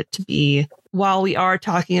wanted it to be, while we are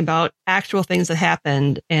talking about actual things that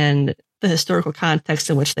happened and the historical context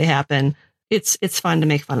in which they happen, it's fun to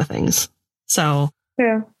make fun of things. So,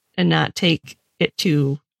 yeah. And not take it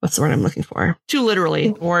too, what's the word I'm looking for? Too literally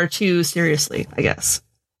or too seriously, I guess.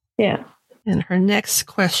 Yeah. And her next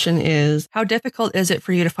question is, how difficult is it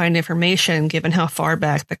for you to find information given how far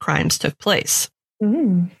back the crimes took place?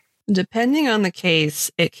 Depending on the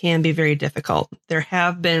case, it can be very difficult. There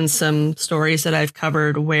have been some stories that I've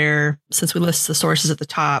covered where, since we list the sources at the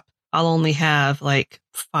top, I'll only have like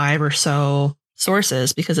 5 or so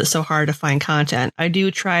sources because it's so hard to find content. I do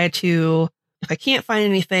try to, if I can't find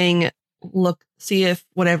anything, see if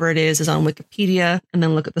whatever it is on Wikipedia, and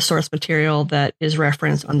then look at the source material that is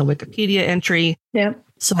referenced on the Wikipedia entry. Yeah.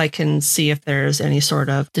 So I can see if there's any sort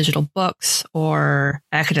of digital books or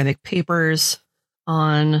academic papers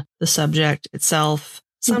on the subject itself.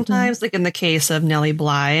 Sometimes, like in the case of Nellie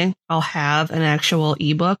Bly, I'll have an actual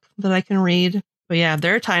ebook that I can read. But yeah,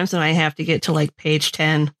 there are times when I have to get to like page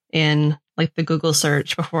 10 in like the Google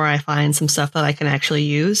search before I find some stuff that I can actually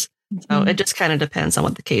use. So it just kind of depends on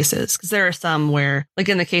what the case is. Because there are some where, like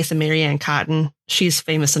in the case of Mary Ann Cotton, she's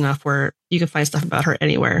famous enough where you can find stuff about her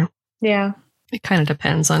anywhere. Yeah. It kind of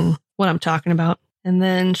depends on what I'm talking about. And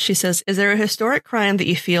then she says, is there a historic crime that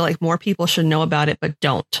you feel like more people should know about it but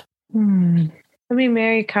don't? I mean,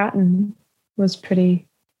 Mary Cotton was pretty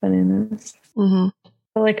bananas. But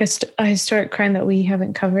like a historic crime that we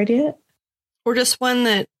haven't covered yet? Or just one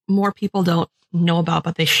that more people don't know about,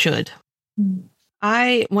 but they should.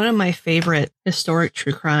 One of my favorite historic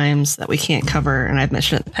true crimes that we can't cover, and I've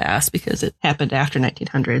mentioned it in the past because it happened after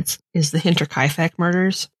 1900s, is the Hinterkaifeck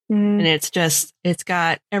murders. And it's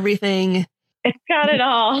got everything. It's got it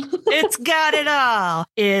all. It's got it all.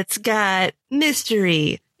 It's got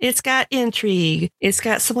mystery. It's got intrigue. It's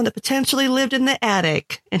got someone that potentially lived in the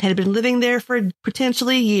attic and had been living there for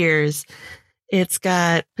potentially years. It's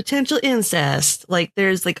got potential incest. Like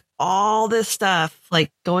there's like all this stuff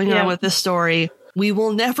like going on with this story. We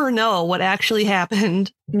will never know what actually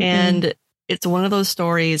happened. And it's one of those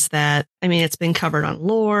stories that, I mean, it's been covered on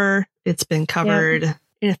Lore. It's been covered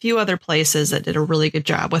in a few other places that did a really good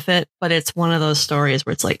job with it. But it's one of those stories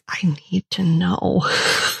where it's like, I need to know.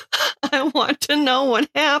 I want to know what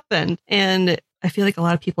happened. And I feel like a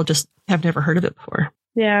lot of people just have never heard of it before.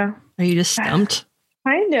 Yeah. Are you just stumped?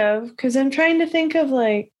 Kind of, because I'm trying to think of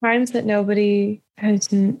like crimes that nobody knows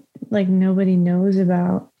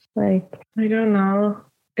about. Like, I don't know.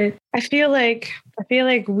 I feel like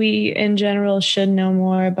we in general should know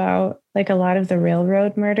more about like a lot of the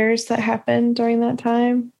railroad murders that happened during that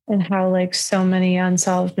time, and how like so many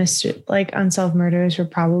unsolved murders were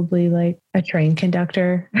probably like a train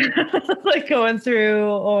conductor like going through,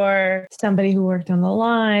 or somebody who worked on the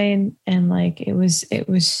line, and like it was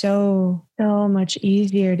so much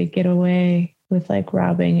easier to get away with like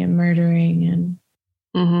robbing and murdering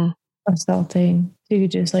and assaulting. So you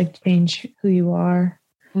could just like change who you are.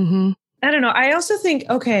 I don't know. I also think,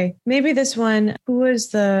 okay, maybe this one, who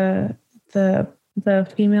was the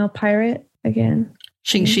female pirate again?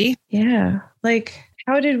 Xing Shi? Yeah. Like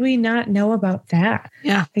how did we not know about that?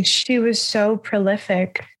 Yeah. Like she was so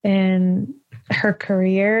prolific in her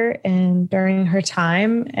career and during her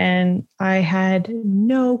time, and I had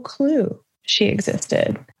no clue she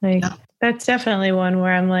existed. Like that's definitely one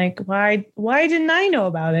where I'm like, why didn't I know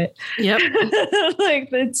about it? Yep. Like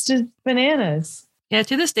that's just bananas. Yeah,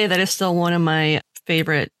 to this day, that is still one of my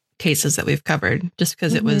favorite cases that we've covered, just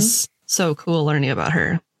because it was so cool learning about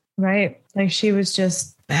her. Right. Like she was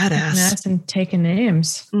just badass and taking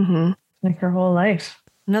names like her whole life.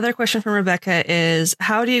 Another question from Rebecca is,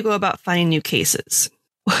 how do you go about finding new cases?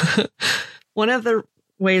 One of the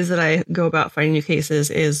ways that I go about finding new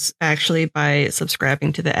cases is actually by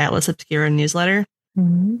subscribing to the Atlas Obscura newsletter,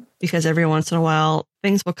 because every once in a while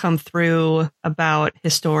things will come through about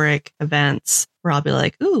historic events where I'll be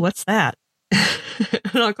like, ooh, what's that?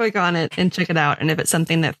 And I'll click on it and check it out. And if it's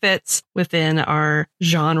something that fits within our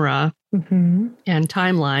genre and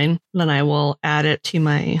timeline, then I will add it to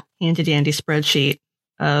my handy dandy spreadsheet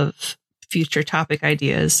of future topic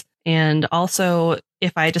ideas. And also,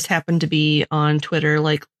 if I just happen to be on Twitter,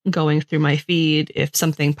 like going through my feed, if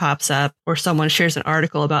something pops up or someone shares an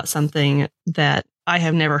article about something that I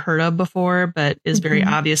have never heard of before, but is very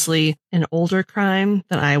obviously an older crime,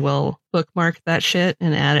 then I will bookmark that shit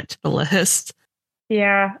and add it to the list.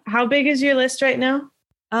 Yeah. How big is your list right now?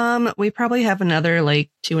 We probably have another like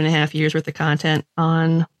 2.5 years worth of content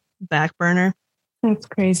on back burner. That's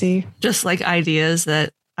crazy. Just like ideas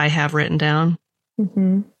that I have written down.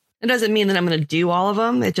 It doesn't mean that I'm going to do all of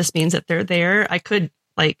them. It just means that they're there. I could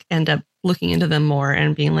like end up looking into them more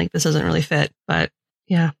and being like, this doesn't really fit. But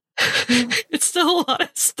yeah, it's still a lot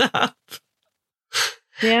of stuff.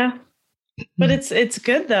 Yeah. But it's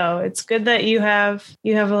good though. It's good that you have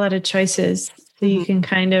a lot of choices. So you can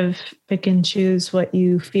kind of pick and choose what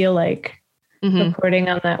you feel like reporting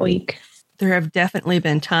on that week. There have definitely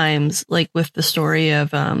been times, like with the story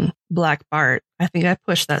of Black Bart. I think I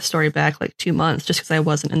pushed that story back like 2 months just because I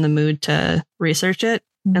wasn't in the mood to research it.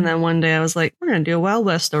 And then one day I was like, we're going to do a Wild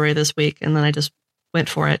West story this week. And then I just went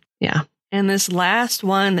for it. Yeah. And this last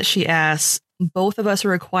one that she asks, both of us are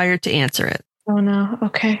required to answer it. Oh, no.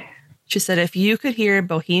 Okay. She said, if you could hear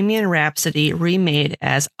Bohemian Rhapsody remade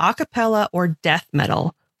as a cappella or death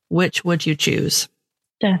metal, which would you choose?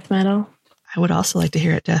 Death metal. I would also like to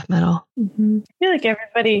hear it death metal. I feel like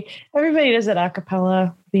everybody does it a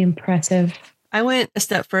cappella. Be impressive. I went a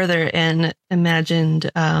step further and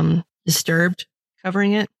imagined Disturbed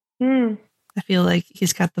covering it. I feel like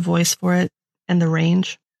he's got the voice for it and the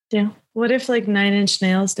range. Yeah. What if like 9 Inch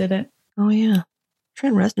Nails did it? Oh, yeah.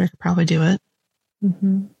 Trent Reznor could probably do it.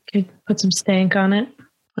 Could put some stank on it.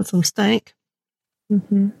 Put some stank.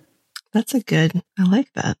 That's a good, I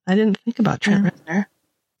like that. I didn't think about Trent Reznor.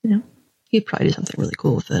 Yeah. He'd probably do something really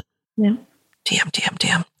cool with it. Yeah. Damn.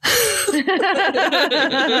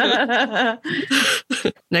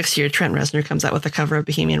 Next year, Trent Reznor comes out with a cover of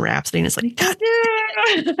Bohemian Rhapsody and it's like, God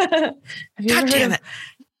damn it.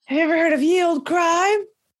 Have you ever heard of Ye Old Crime?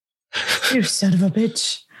 You son of a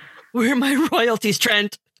bitch. Where are my royalties,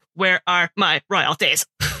 Trent? Where are my royalties?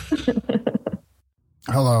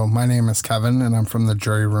 Hello, my name is Kevin, and I'm from the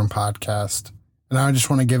Jury Room Podcast. And I just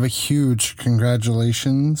want to give a huge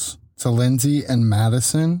congratulations to Lindsay and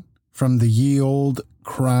Madison from the Ye Old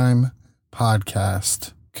Crime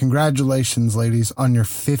Podcast. Congratulations, ladies, on your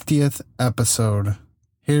 50th episode.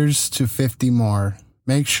 Here's to 50 more.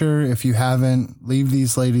 Make sure, if you haven't, leave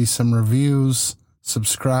these ladies some reviews,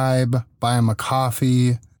 subscribe, buy them a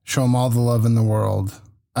coffee, show them all the love in the world.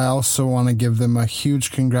 I also want to give them a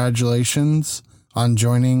huge congratulations on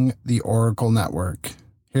joining the Oracle Network.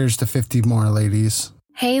 Here's to 50 more, ladies.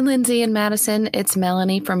 Hey, Lindsay and Madison, it's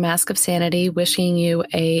Melanie from Mask of Sanity wishing you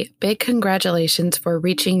a big congratulations for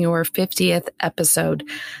reaching your 50th episode.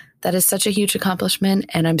 That is such a huge accomplishment,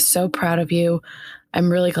 and I'm so proud of you.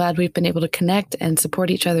 I'm really glad we've been able to connect and support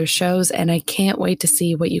each other's shows, and I can't wait to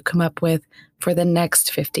see what you come up with for the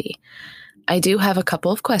next 50. I do have a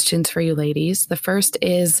couple of questions for you ladies. The first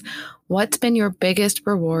is, what's been your biggest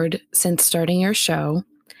reward since starting your show?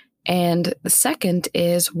 And the second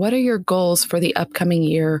is, what are your goals for the upcoming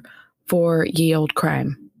year for Ye Old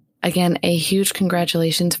Crime? Again, a huge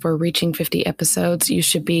congratulations for reaching 50 episodes. You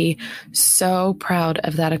should be so proud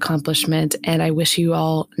of that accomplishment, and I wish you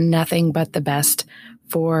all nothing but the best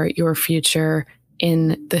for your future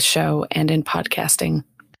in the show and in podcasting.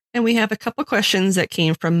 And we have a couple questions that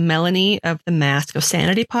came from Melanie of the Mask of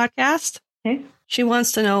Sanity podcast. Okay. She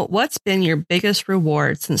wants to know, what's been your biggest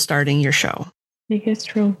reward since starting your show?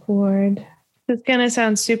 Biggest reward. It's going to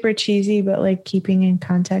sound super cheesy, but like keeping in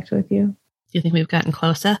contact with you. Do you think we've gotten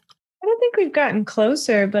closer? I don't think we've gotten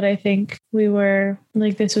closer, but I think we were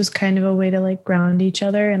like, this was kind of a way to like ground each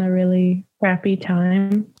other in a really crappy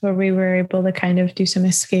time where we were able to kind of do some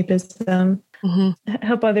escapism,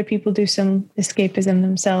 help other people do some escapism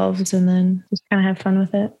themselves, and then just kind of have fun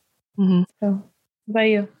with it. So, what about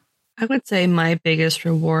you? I would say my biggest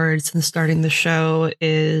reward since starting the show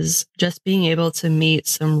is just being able to meet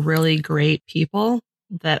some really great people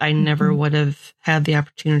that I never would have had the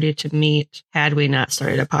opportunity to meet had we not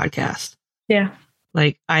started a podcast. Yeah.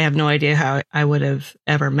 Like, I have no idea how I would have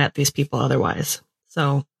ever met these people otherwise.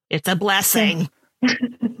 So it's a blessing.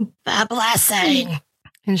 A blessing.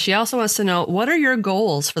 And she also wants to know, what are your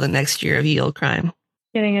goals for the next year of Ye Olde Crime?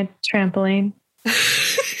 Getting a trampoline.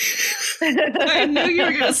 I knew you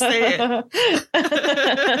were going to say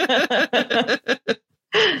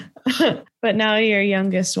it. But now your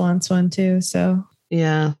youngest wants one too, so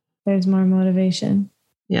yeah, there's more motivation.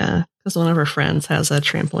 Yeah, because one of her friends has a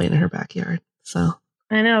trampoline in her backyard. So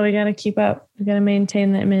I know, we got to keep up. We got to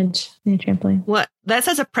maintain the image in the trampoline. What? That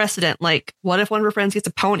sets a precedent. Like, what if one of her friends gets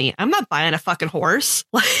a pony? I'm not buying a fucking horse.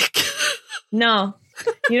 Like, no,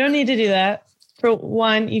 you don't need to do that. For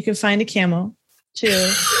one, you can find a camel. Two,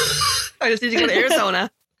 I just need to go to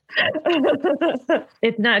Arizona.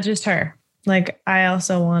 It's not just her. Like, I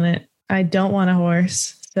also want it. I don't want a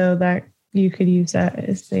horse. So that you could use that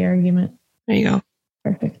as the argument. There you go.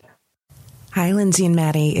 Perfect. Hi, Lindsay and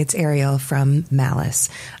Maddie. It's Ariel from Malice.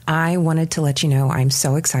 I wanted to let you know I'm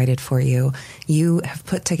so excited for you. You have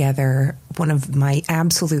put together one of my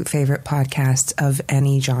absolute favorite podcasts of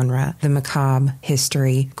any genre, the macabre,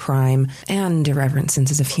 history, crime, and irreverent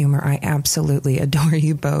senses of humor. I absolutely adore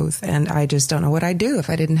you both, and I just don't know what I'd do if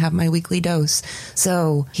I didn't have my weekly dose.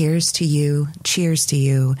 So here's to you, cheers to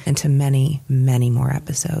you, and to many, many more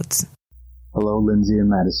episodes. Hello, Lindsay and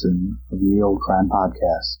Madison of the Ye Olde Crime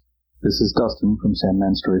Podcast. This is Dustin from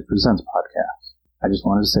Sandman Stories Presents podcast. I just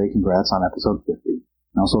wanted to say congrats on episode 50,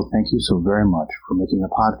 and also thank you so very much for making a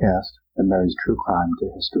podcast that marries true crime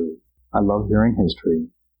to history. I love hearing history,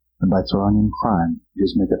 and by throwing in crime, you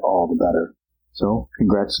just make it all the better. So,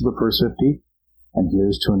 congrats to the first 50, and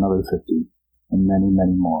here's to another 50, and many,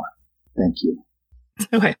 many more. Thank you.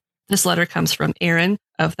 Okay. This letter comes from Aaron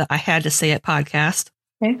of the I Had to Say It podcast.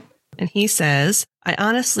 Okay. And he says, I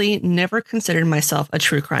honestly never considered myself a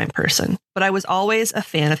true crime person, but I was always a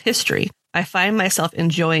fan of history. I find myself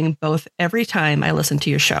enjoying both every time I listen to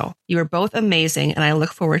your show. You are both amazing, and I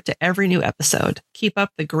look forward to every new episode. Keep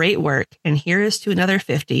up the great work, and here is to another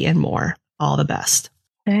 50 and more. All the best.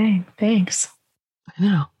 Hey, thanks. I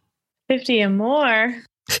know. 50 and more.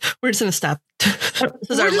 We're just going to stop.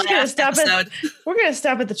 This is our last episode. We're going to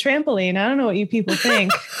stop at the trampoline. I don't know what you people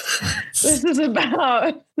think. This is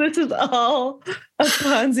all a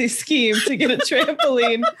Ponzi scheme to get a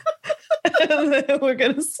trampoline. And then we're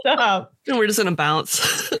going to stop. And we're just going to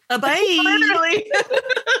bounce. Bye.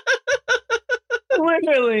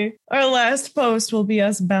 Literally. Our last post will be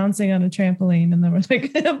us bouncing on a trampoline. And then we're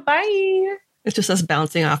like, bye. It's just us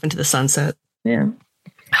bouncing off into the sunset. Yeah.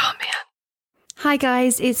 Oh, man. Hi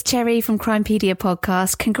guys, it's Cherry from Crimepedia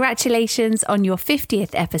Podcast. Congratulations on your 50th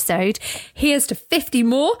episode. Here's to 50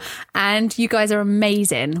 more, and you guys are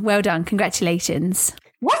amazing. Well done. Congratulations.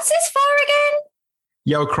 What's this for again?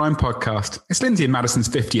 Ye Olde Crime Podcast. It's Lindsay and Madison's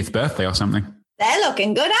 50th birthday or something. They're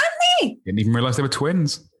looking good, aren't they? Didn't even realise they were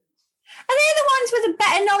twins. Are they the ones with a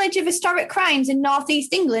better knowledge of historic crimes in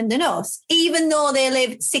northeast England than us, even though they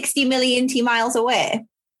live 60 million miles away?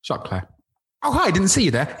 Shut up, Claire. Oh, hi, didn't see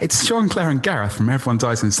you there. It's Sean, Claire and Gareth from Everyone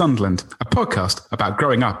Dies in Sunderland, a podcast about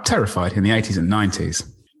growing up terrified in the 80s and 90s.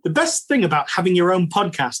 The best thing about having your own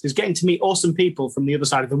podcast is getting to meet awesome people from the other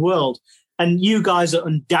side of the world. And you guys are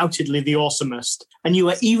undoubtedly the awesomest. And you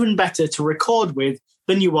are even better to record with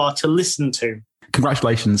than you are to listen to.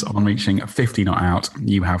 Congratulations on reaching 50 not out.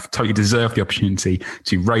 You have totally deserved the opportunity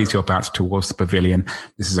to raise your bat towards the pavilion.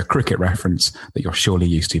 This is a cricket reference that you're surely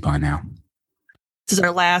used to by now. This is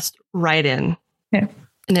our last write-in. Yeah.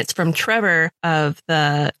 And it's from Trevor of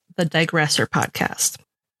the Digressor podcast.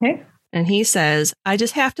 Okay. And he says, I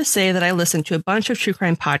just have to say that I listen to a bunch of true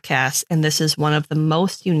crime podcasts, and this is one of the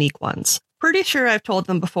most unique ones. Pretty sure I've told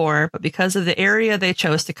them before, but because of the area they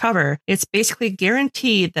chose to cover, it's basically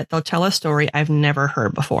guaranteed that they'll tell a story I've never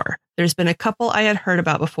heard before. There's been a couple I had heard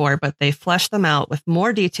about before, but they fleshed them out with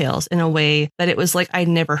more details in a way that it was like I'd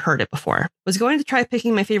never heard it before. Was going to try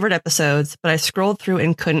picking my favorite episodes, but I scrolled through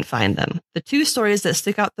and couldn't find them. The two stories that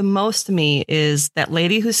stick out the most to me is that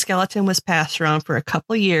lady whose skeleton was passed around for a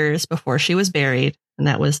couple years before she was buried, and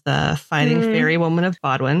that was the Fighting Fairy Woman of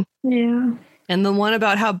Bodwin. Yeah. And the one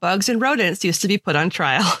about how bugs and rodents used to be put on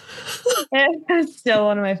trial. It's still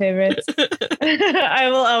one of my favorites. I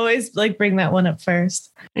will always bring that one up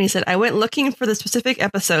first. And he said, I went looking for the specific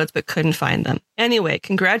episodes, but couldn't find them. Anyway,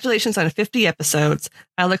 congratulations on 50 episodes.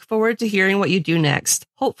 I look forward to hearing what you do next.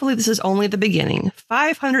 Hopefully this is only the beginning.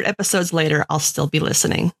 500 episodes later, I'll still be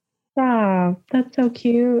listening. Oh, that's so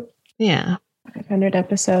cute. Yeah. 500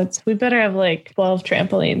 episodes. We better have 12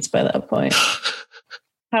 trampolines by that point.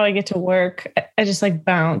 How I get to work, I just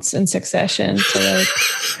bounce in succession to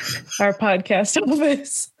our podcast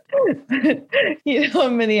office.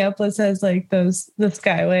 Minneapolis has the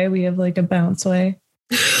Skyway. We have a bounce way.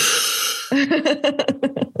 But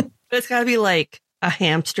it's got to be a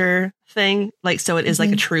hamster thing. So it is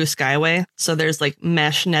a true Skyway. So there's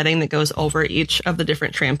mesh netting that goes over each of the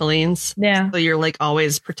different trampolines. Yeah. So you're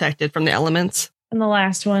always protected from the elements. And the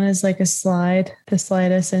last one is a slide to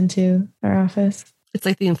slide us into our office. It's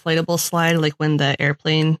the inflatable slide, when the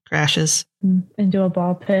airplane crashes. Into a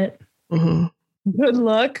ball pit. Mm-hmm. Good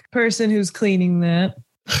luck, person who's cleaning that.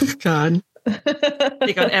 God.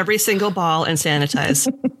 Take out every single ball and sanitize.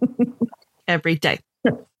 Every day.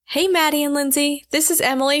 Hey, Maddie and Lindsay. This is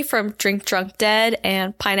Emily from Drink Drunk Dead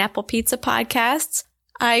and Pineapple Pizza podcasts.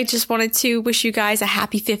 I just wanted to wish you guys a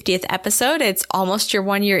happy 50th episode. It's almost your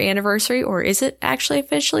 1 year anniversary, or is it actually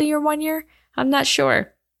officially your 1 year? I'm not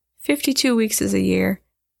sure. 52 weeks is a year,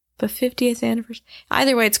 but 50th anniversary.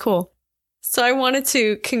 Either way, it's cool. So I wanted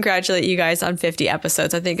to congratulate you guys on 50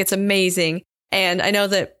 episodes. I think it's amazing. And I know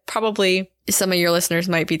that probably some of your listeners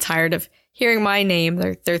might be tired of hearing my name.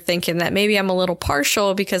 They're thinking that maybe I'm a little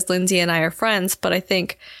partial because Lindsay and I are friends. But I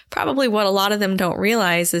think probably what a lot of them don't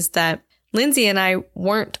realize is that Lindsay and I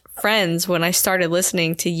weren't friends when I started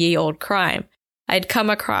listening to Ye Old Crime. I'd come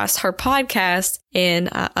across her podcast in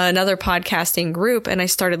another podcasting group, and I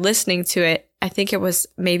started listening to it. I think it was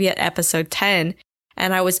maybe at episode 10,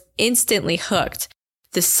 and I was instantly hooked.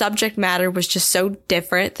 The subject matter was just so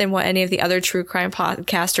different than what any of the other true crime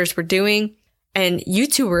podcasters were doing, and you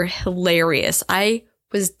two were hilarious. I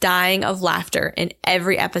was dying of laughter in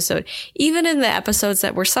every episode, even in the episodes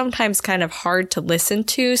that were sometimes kind of hard to listen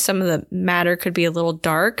to. Some of the matter could be a little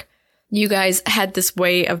dark. You guys had this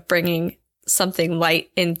way of bringing something light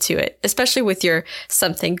into it, especially with your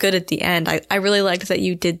something good at the end. I really liked that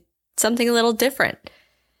you did something a little different.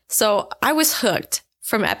 So I was hooked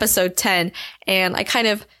from episode 10, and I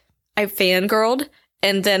fangirled,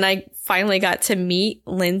 and then I finally got to meet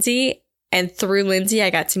Lindsay, and through Lindsay I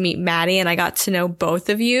got to meet Maddie, and I got to know both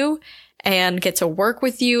of you and get to work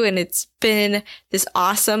with you, and it's been this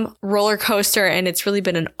awesome roller coaster, and it's really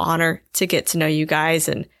been an honor to get to know you guys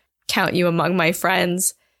and count you among my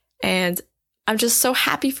friends. And I'm just so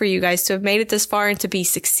happy for you guys to have made it this far and to be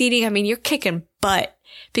succeeding. I mean, you're kicking butt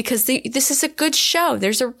because this is a good show.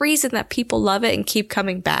 There's a reason that people love it and keep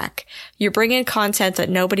coming back. You're bringing content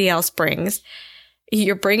that nobody else brings.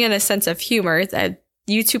 You're bringing a sense of humor that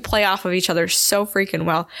you two play off of each other so freaking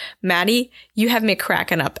well. Maddie, you have me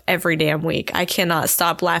cracking up every damn week. I cannot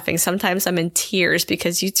stop laughing. Sometimes I'm in tears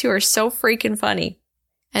because you two are so freaking funny.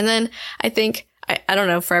 And then I think, I don't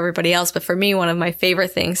know for everybody else, but for me, one of my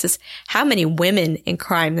favorite things is how many women in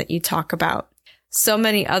crime that you talk about. So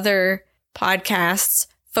many other podcasts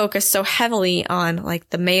focus so heavily on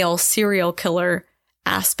the male serial killer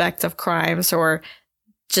aspect of crimes, or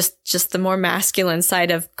just the more masculine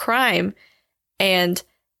side of crime. And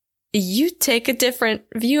you take a different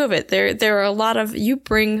view of it. There are you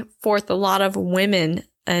bring forth a lot of women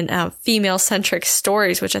and female centric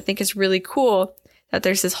stories, which I think is really cool. That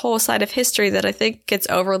there's this whole side of history that I think gets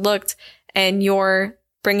overlooked, and you're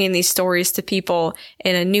bringing these stories to people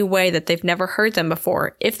in a new way that they've never heard them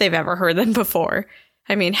before, if they've ever heard them before.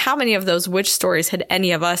 I mean, how many of those witch stories had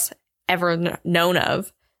any of us ever known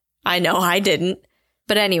of? I know I didn't.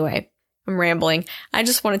 But anyway, I'm rambling. I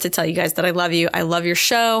just wanted to tell you guys that I love you. I love your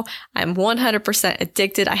show. I'm 100%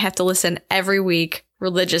 addicted. I have to listen every week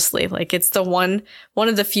religiously. It's the one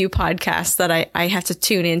of the few podcasts that I have to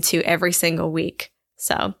tune into every single week.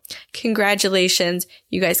 So congratulations.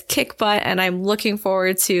 You guys kick butt, and I'm looking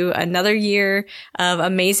forward to another year of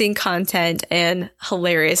amazing content and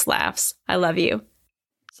hilarious laughs. I love you.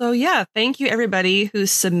 So yeah, thank you everybody who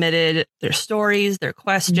submitted their stories, their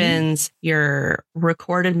questions, your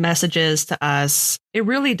recorded messages to us. It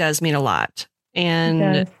really does mean a lot. And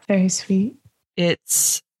that's very sweet.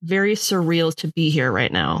 It's very surreal to be here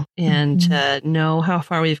right now and to know how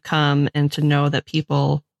far we've come, and to know that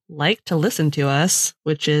people like to listen to us,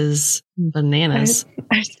 which is bananas.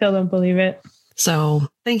 I still don't believe it. So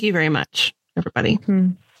thank you very much, everybody.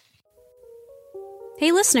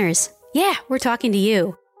 Hey, listeners. Yeah, we're talking to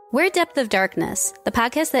you. We're Depth of Darkness, the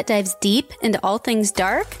podcast that dives deep into all things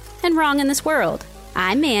dark and wrong in this world.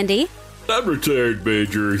 I'm Mandy. I'm retired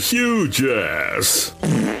Major Huge Ass.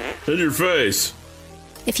 In your face.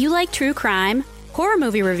 If you like true crime, horror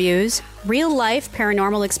movie reviews, real-life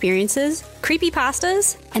paranormal experiences,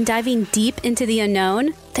 creepypastas, and diving deep into the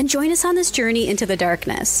unknown, then join us on this journey into the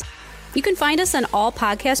darkness. You can find us on all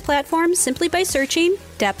podcast platforms simply by searching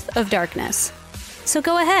Depth of Darkness. So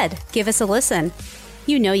go ahead, give us a listen.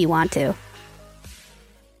 You know you want to.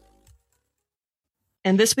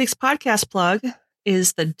 And this week's podcast plug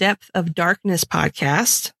is the Depth of Darkness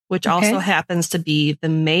podcast, which also happens to be the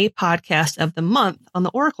May podcast of the month on the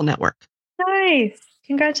Oracle Network. Nice.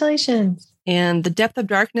 Congratulations. And the Depth of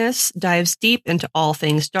Darkness dives deep into all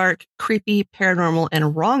things dark, creepy, paranormal,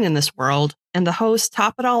 and wrong in this world. And the hosts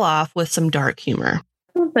top it all off with some dark humor.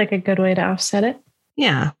 Sounds like a good way to offset it.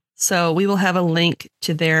 Yeah. So we will have a link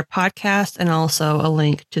to their podcast and also a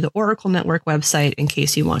link to the Oracle Network website in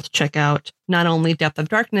case you want to check out not only Depth of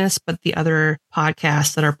Darkness, but the other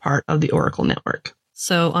podcasts that are part of the Oracle Network.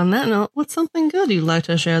 So on that note, what's something good you'd like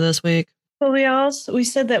to share this week? Well, we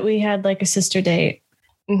said that we had like a sister date,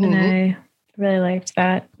 and I really liked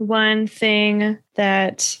that. One thing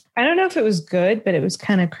that I don't know if it was good, but it was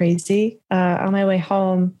kind of crazy. On my way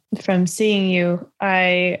home from seeing you,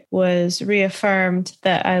 I was reaffirmed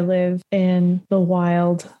that I live in the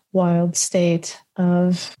wild state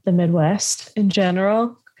of the Midwest in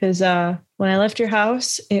general. Because when I left your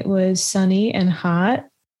house, it was sunny and hot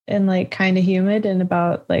and like kind of humid and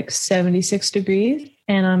about like 76 degrees.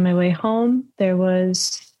 And on my way home,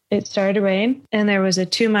 it started to rain, and there was a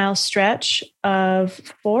 2-mile stretch of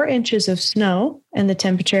 4 inches of snow, and the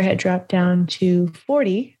temperature had dropped down to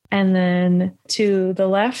 40. And then to the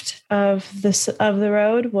left of the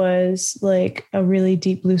road was like a really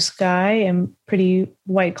deep blue sky and pretty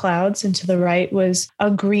white clouds. And to the right was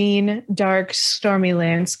a green, dark, stormy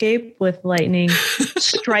landscape with lightning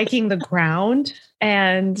striking the ground.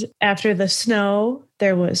 And after the snow,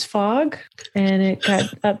 there was fog, and it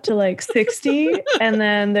got up to like 60. And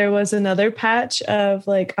then there was another patch of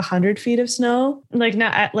like 100 feet of snow, like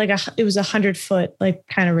not like it was 100-foot, like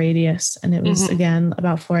kind of radius. And it was again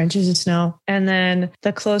about 4 inches of snow. And then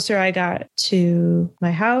the closer I got to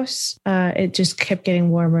my house, it just kept getting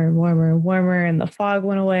warmer and warmer and warmer, and the fog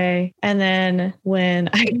went away. And then when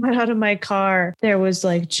I got out of my car, there was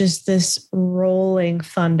like just this rolling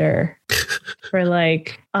thunder for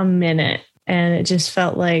like a minute. And it just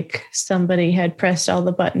felt like somebody had pressed all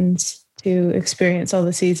the buttons to experience all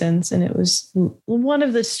the seasons. And it was one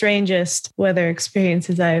of the strangest weather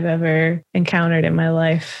experiences I've ever encountered in my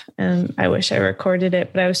life. And I wish I recorded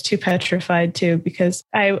it, but I was too petrified too, because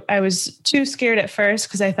I was too scared at first,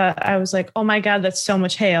 because I was like, oh my God, that's so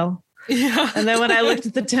much hail. Yeah. And then when I looked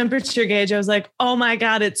at the temperature gauge, I was like, oh my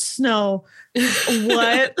God, it's snow.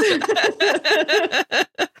 What?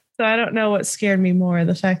 So I don't know what scared me more,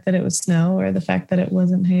 the fact that it was snow or the fact that it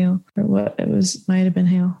wasn't hail, or what it was, might have been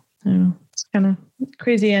hail. I don't know. It's kind of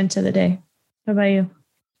crazy end to the day. How about you?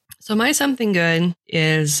 So my something good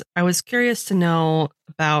is I was curious to know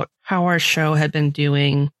about how our show had been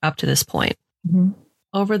doing up to this point.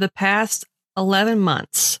 Over the past 11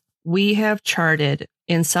 months, we have charted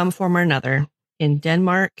in some form or another in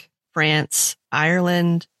Denmark, France,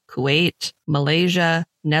 Ireland, Kuwait, Malaysia,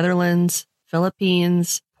 Netherlands,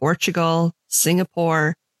 Philippines, Portugal,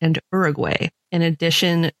 Singapore, and Uruguay, in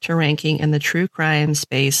addition to ranking in the true crime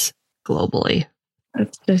space globally.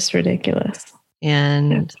 That's just ridiculous.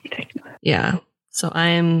 And yeah, so I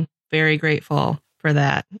am very grateful for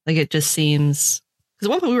that. Like, it just seems, because at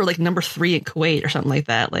one point we were like number 3 in Kuwait or something like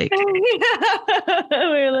that. Like, we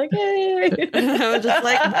were like, hey. I was just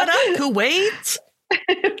like, what up, Kuwait?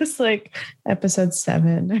 It was like episode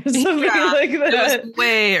 7 or something like that. It was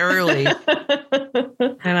way early.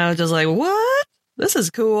 And I was just like, what? This is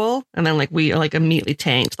cool. And then we immediately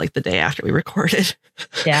tanked like the day after we recorded.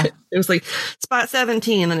 Yeah. It was like spot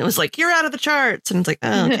 17. And it was like, you're out of the charts. And it's like,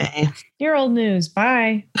 oh, okay. You're old news.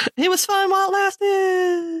 Bye. It was fun while it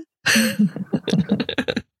lasted.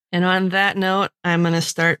 And on that note, I'm going to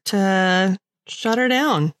start to shut her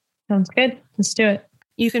down. Sounds good. Let's do it.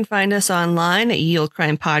 You can find us online at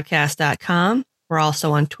yeoldecrimepodcast.com. We're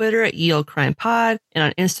also on Twitter at yeoldecrimepod and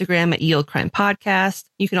on Instagram at yeoldecrimepodcast.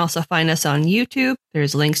 You can also find us on YouTube.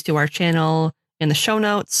 There's links to our channel in the show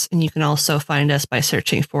notes, and you can also find us by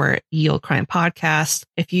searching for Ye Olde Crime Podcast.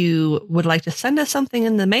 If you would like to send us something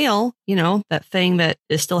in the mail, that thing that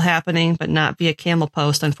is still happening, but not via Camel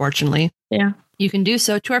Post, unfortunately. Yeah. You can do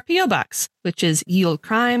so to our P.O. Box, which is Ye Olde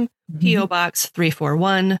Crime, P.O. Box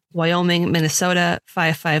 341, Wyoming, Minnesota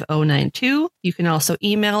 55092. You can also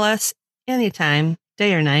email us anytime,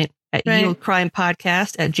 day or night, at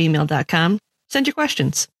yieldcrimepodcast@gmail.com. Send your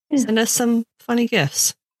questions. Send us some funny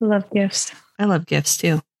gifts. Love gifts. I love gifts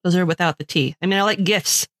too. Those are without the T. I mean, I like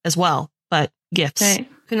gifts as well, but gifts. Right. You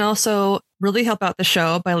can also really help out the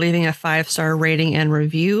show by leaving a 5-star rating and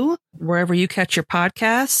review wherever you catch your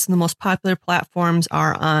podcasts. The most popular platforms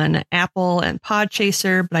are on Apple and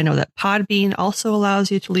Podchaser, but I know that Podbean also allows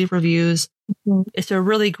you to leave reviews. Mm-hmm. It's a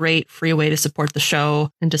really great free way to support the show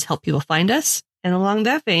and just help people find us. And along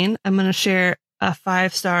that vein, I'm going to share a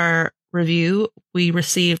 5-star review we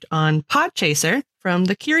received on Podchaser from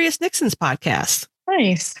the Curious Nixons podcast.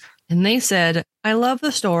 Nice. And they said, I love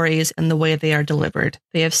the stories and the way they are delivered.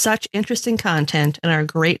 They have such interesting content and are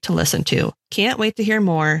great to listen to. Can't wait to hear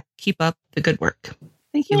more. Keep up the good work.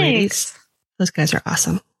 Thank you, ladies. Those guys are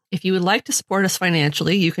awesome. If you would like to support us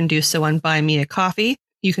financially, you can do so on Buy Me a Coffee.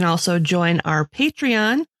 You can also join our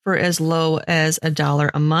Patreon for as low as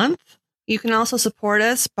 $1 a month. You can also support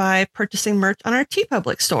us by purchasing merch on our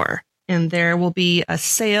TeePublic store. And there will be a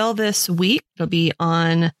sale this week. It'll be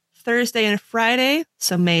on Thursday and Friday,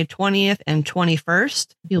 so May 20th and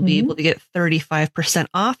 21st. You'll be able to get 35%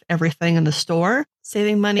 off everything in the store.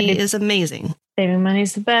 Saving money is amazing. Saving money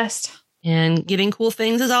is the best. And getting cool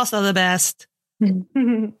things is also the best. And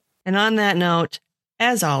on that note,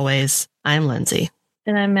 as always, I'm Lindsay.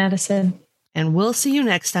 And I'm Madison. And we'll see you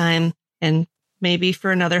next time, and maybe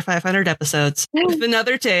for another 500 episodes with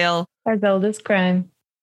another tale as old as crime.